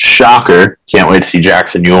either. Shocker. Can't wait to see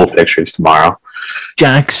Jackson Ewell pictures tomorrow.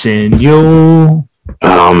 Jackson Ewell.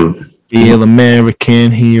 Real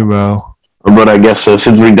American hero. But I guess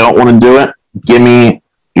since we don't want to do it, give me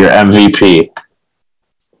your MVP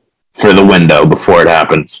for the window before it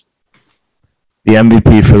happens. The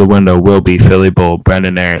MVP for the window will be Philly Bull,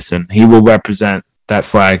 Brendan Harrison. He will represent that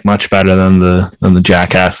flag much better than the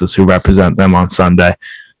jackasses who represent them on Sunday.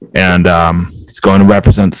 And he's going to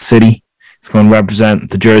represent the city. He's going to represent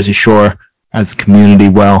the Jersey Shore as a community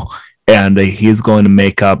well. And he's going to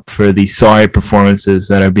make up for the sorry performances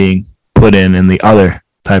that are being put in the other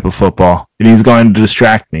type of football. And he's going to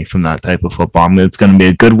distract me from that type of football. It's going to be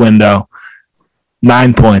a good window.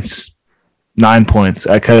 9 points. 9 points.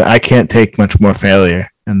 I can't take much more failure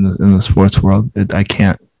in the sports world. I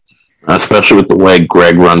can't. Especially with the way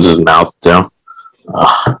Greg runs his mouth, too.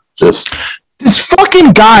 This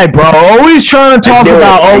fucking guy, bro, always trying to talk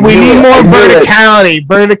about, we need more verticality.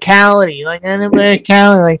 Verticality.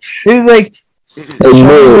 He's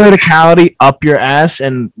verticality up your ass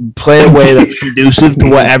and play a way that's conducive to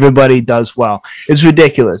what everybody does well. It's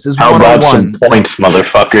ridiculous. It's How about some points,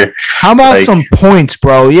 motherfucker? How about some points,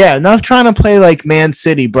 bro? Yeah, enough trying to play like Man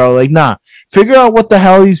City, bro. Like, nah. Figure out what the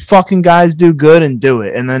hell these fucking guys do good and do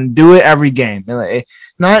it, and then do it every game.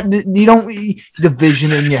 Not you don't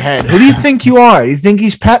division in your head. Who do you think you are? You think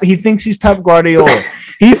he's Pep? He thinks he's Pep Guardiola.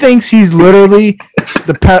 He thinks he's literally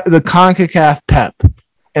the CONCACAF Pep,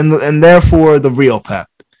 and therefore the real Pep,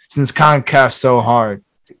 since CONCACAF's so hard.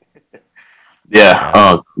 Yeah.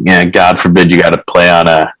 Oh, yeah. God forbid you got to play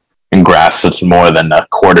on in grass that's more than a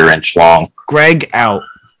quarter-inch long. Greg out.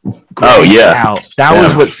 Greg out. That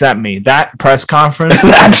was what sent me. That press conference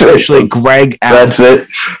was actually Greg out. That's it.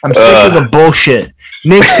 I'm sick of the bullshit.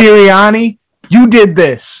 Nick Sirianni, you did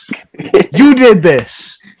this. You did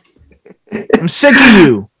this. I'm sick of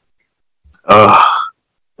you.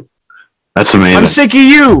 That's amazing. I'm sick of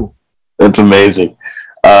you. That's amazing.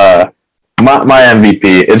 My MVP,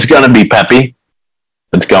 it's going to be Pepe.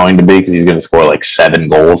 It's going to be because he's going to score like 7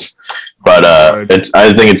 goals. But I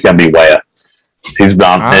think it's going to be Weah. He's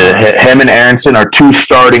bound. Him and Aronson are 2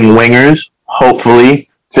 starting wingers. Hopefully,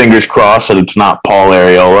 fingers crossed that it's not Paul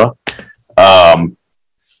Areola.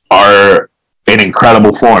 Are in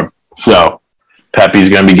incredible form. So Pepe and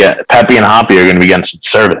Hoppy are going to be getting some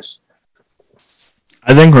service.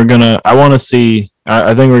 I think we're gonna. I want to see.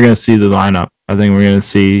 I think we're gonna see the lineup. I think we're gonna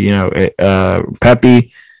see.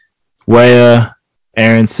 Pepe, Weah,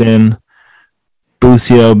 Aronson,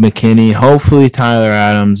 Busio, McKinney. Hopefully Tyler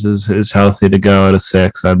Adams is healthy to go at a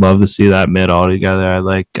 6. I'd love to see that mid all together. I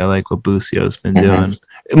like what Busio's been doing.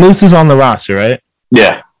 Moose is on the roster, right?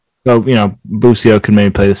 Yeah. So Busio could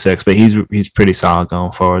maybe play the 6, but he's pretty solid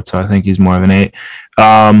going forward. So I think he's more of an 8.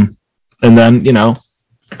 And then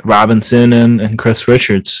Robinson and Chris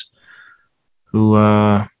Richards, who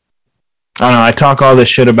I don't know. I talk all this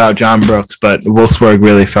shit about John Brooks, but Wolfsburg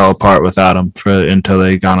really fell apart without him until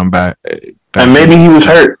they got him back. And maybe he was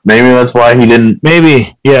hurt. Maybe that's why he didn't.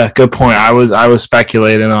 Maybe, yeah. Good point. I was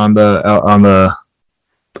speculating on the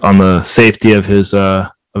safety of his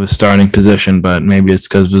starting position, but maybe it's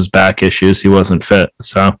because of his back issues. He wasn't fit.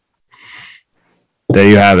 So there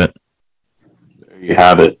you have it. There you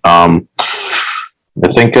have it. I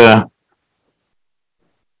think that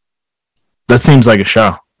seems like a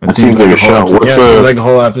show. It seems like a show. Episode. Like a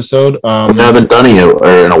whole episode. We haven't done it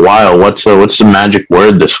in a while. What's the magic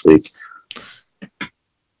word this week?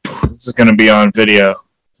 This is going to be on video.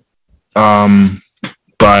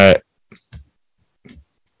 But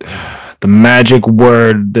the magic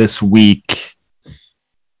word this week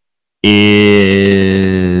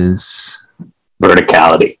is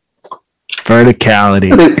verticality. Verticality.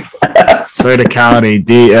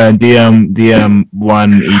 DM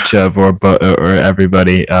one each of or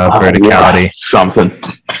everybody. Verticality. Yeah, something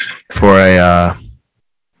for a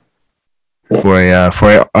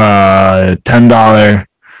 $10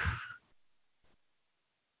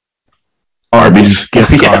 Arby's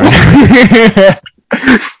gift card.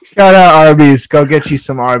 Shout out Arby's. Go get you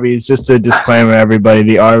some Arby's. Just a disclaimer, everybody.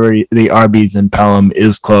 The Arby's in Pelham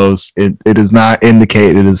is closed. It is not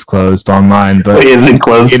indicated it is closed online, but it is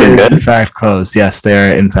closed for good. In fact closed. Yes, they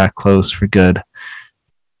are in fact closed for good.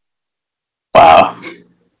 Wow.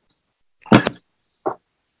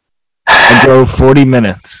 I drove 40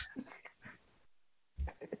 minutes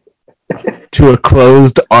to a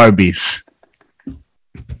closed Arby's.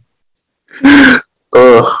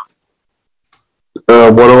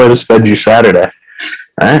 What a way to spend your Saturday.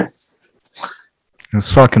 Right?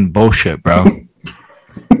 It's fucking bullshit, bro.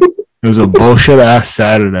 It was a bullshit ass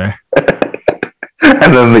Saturday.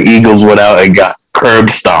 And then the Eagles went out and got curb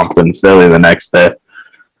stomped in Philly the next day.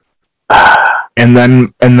 And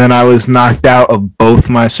then I was knocked out of both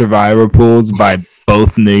my survivor pools by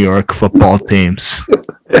both New York football teams.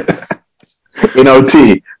 In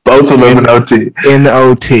OT. Both of them in OT. In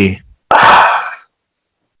OT.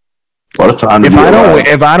 What a time! If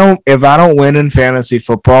I don't win in fantasy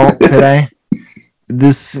football today,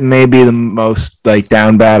 this may be the most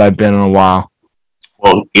down bad I've been in a while.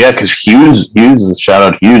 Well, yeah, because Hughes, shout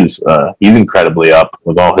out Hughes, he's incredibly up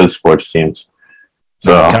with all his sports teams.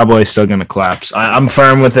 So Cowboys still gonna collapse. I'm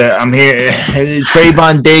firm with it. I'm here.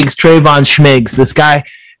 Trayvon Diggs, Trayvon Schmiggs.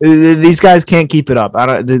 These guys can't keep it up.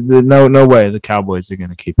 No way the Cowboys are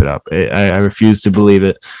gonna keep it up. I refuse to believe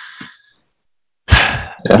it.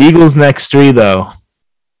 Yeah. Eagles next 3 though.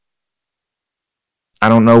 I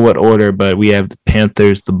don't know what order, but we have the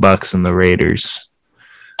Panthers, the Bucks, and the Raiders.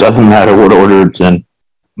 Doesn't matter what order it's in.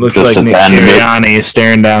 Looks just like Nick Sirianni is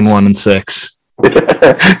staring down 1 and 6.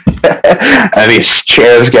 And his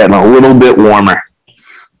chair's getting a little bit warmer.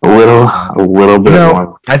 A little bit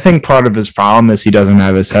more. I think part of his problem is he doesn't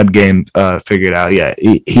have his head game figured out yet.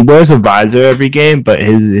 He wears a visor every game, but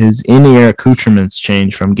his in-ear accoutrements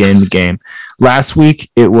change from game to game. Last week,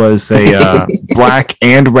 it was a black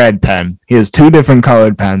and red pen. He has 2 different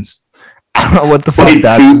colored pens. I don't know what the fuck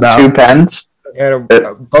that's about. 2 pens? Yeah,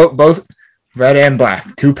 both red and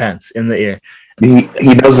black. 2 pens in the ear. He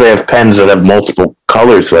knows they have pens that have multiple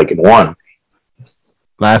colors, like in one.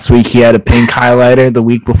 Last week, he had a pink highlighter. The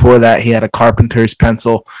week before that, he had a carpenter's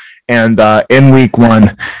pencil. And in week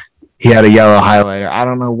 1, he had a yellow highlighter. I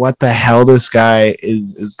don't know what the hell this guy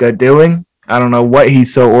is doing. I don't know what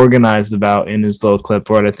he's so organized about in his little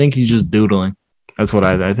clipboard. I think he's just doodling. That's what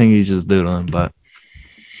I think he's just doodling. But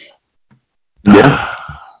yeah.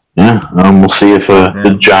 We'll see if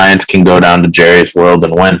the Giants can go down to Jerry's World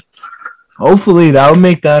and win. Hopefully, that would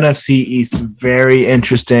make the NFC East very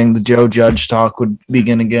interesting. The Joe Judge talk would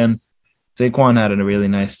begin again. Saquon had a really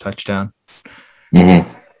nice touchdown. Mm-hmm.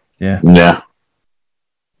 Yeah.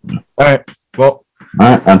 All right. Well,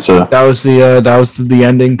 that was the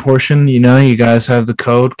ending portion. You guys have the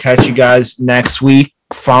code. Catch you guys next week.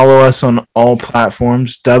 Follow us on all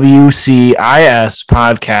platforms. WCIS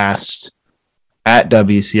Podcast at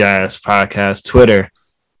WCIS Podcast. Twitter,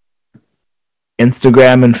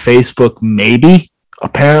 Instagram, and Facebook, maybe.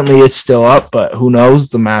 Apparently it's still up, but who knows?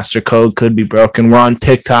 The master code could be broken. We're on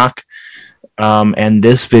TikTok, and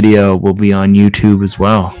this video will be on YouTube as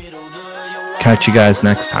well. Catch you guys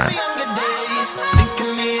next time.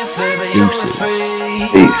 Deuces.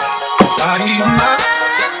 Peace.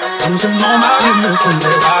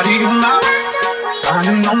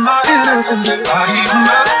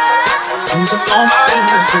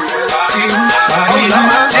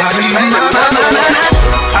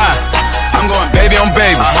 I'm going baby on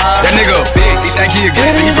baby. That nigga big, he think he a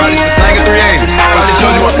gangster. He probably spit slang at 380. Probably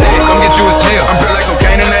told you I'm dead, come get you his tail. I'm built like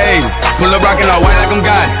cocaine in the 80s. Pull up rockin' all white like I'm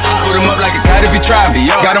God. Put him up like a cat if he try me.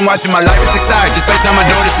 Got him watching my life, it's exciting. Just FaceTime my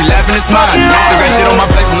daughter, she laughing and smiling. Still got shit on my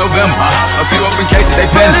plate from November. A few open cases, they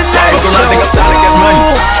pending. Fuck around, think I'm solid, gas money.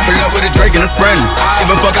 Pull up with a Drake and a friend. Give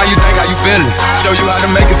a fuck how you think, how you feeling. Show you how to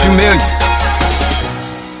make a few million.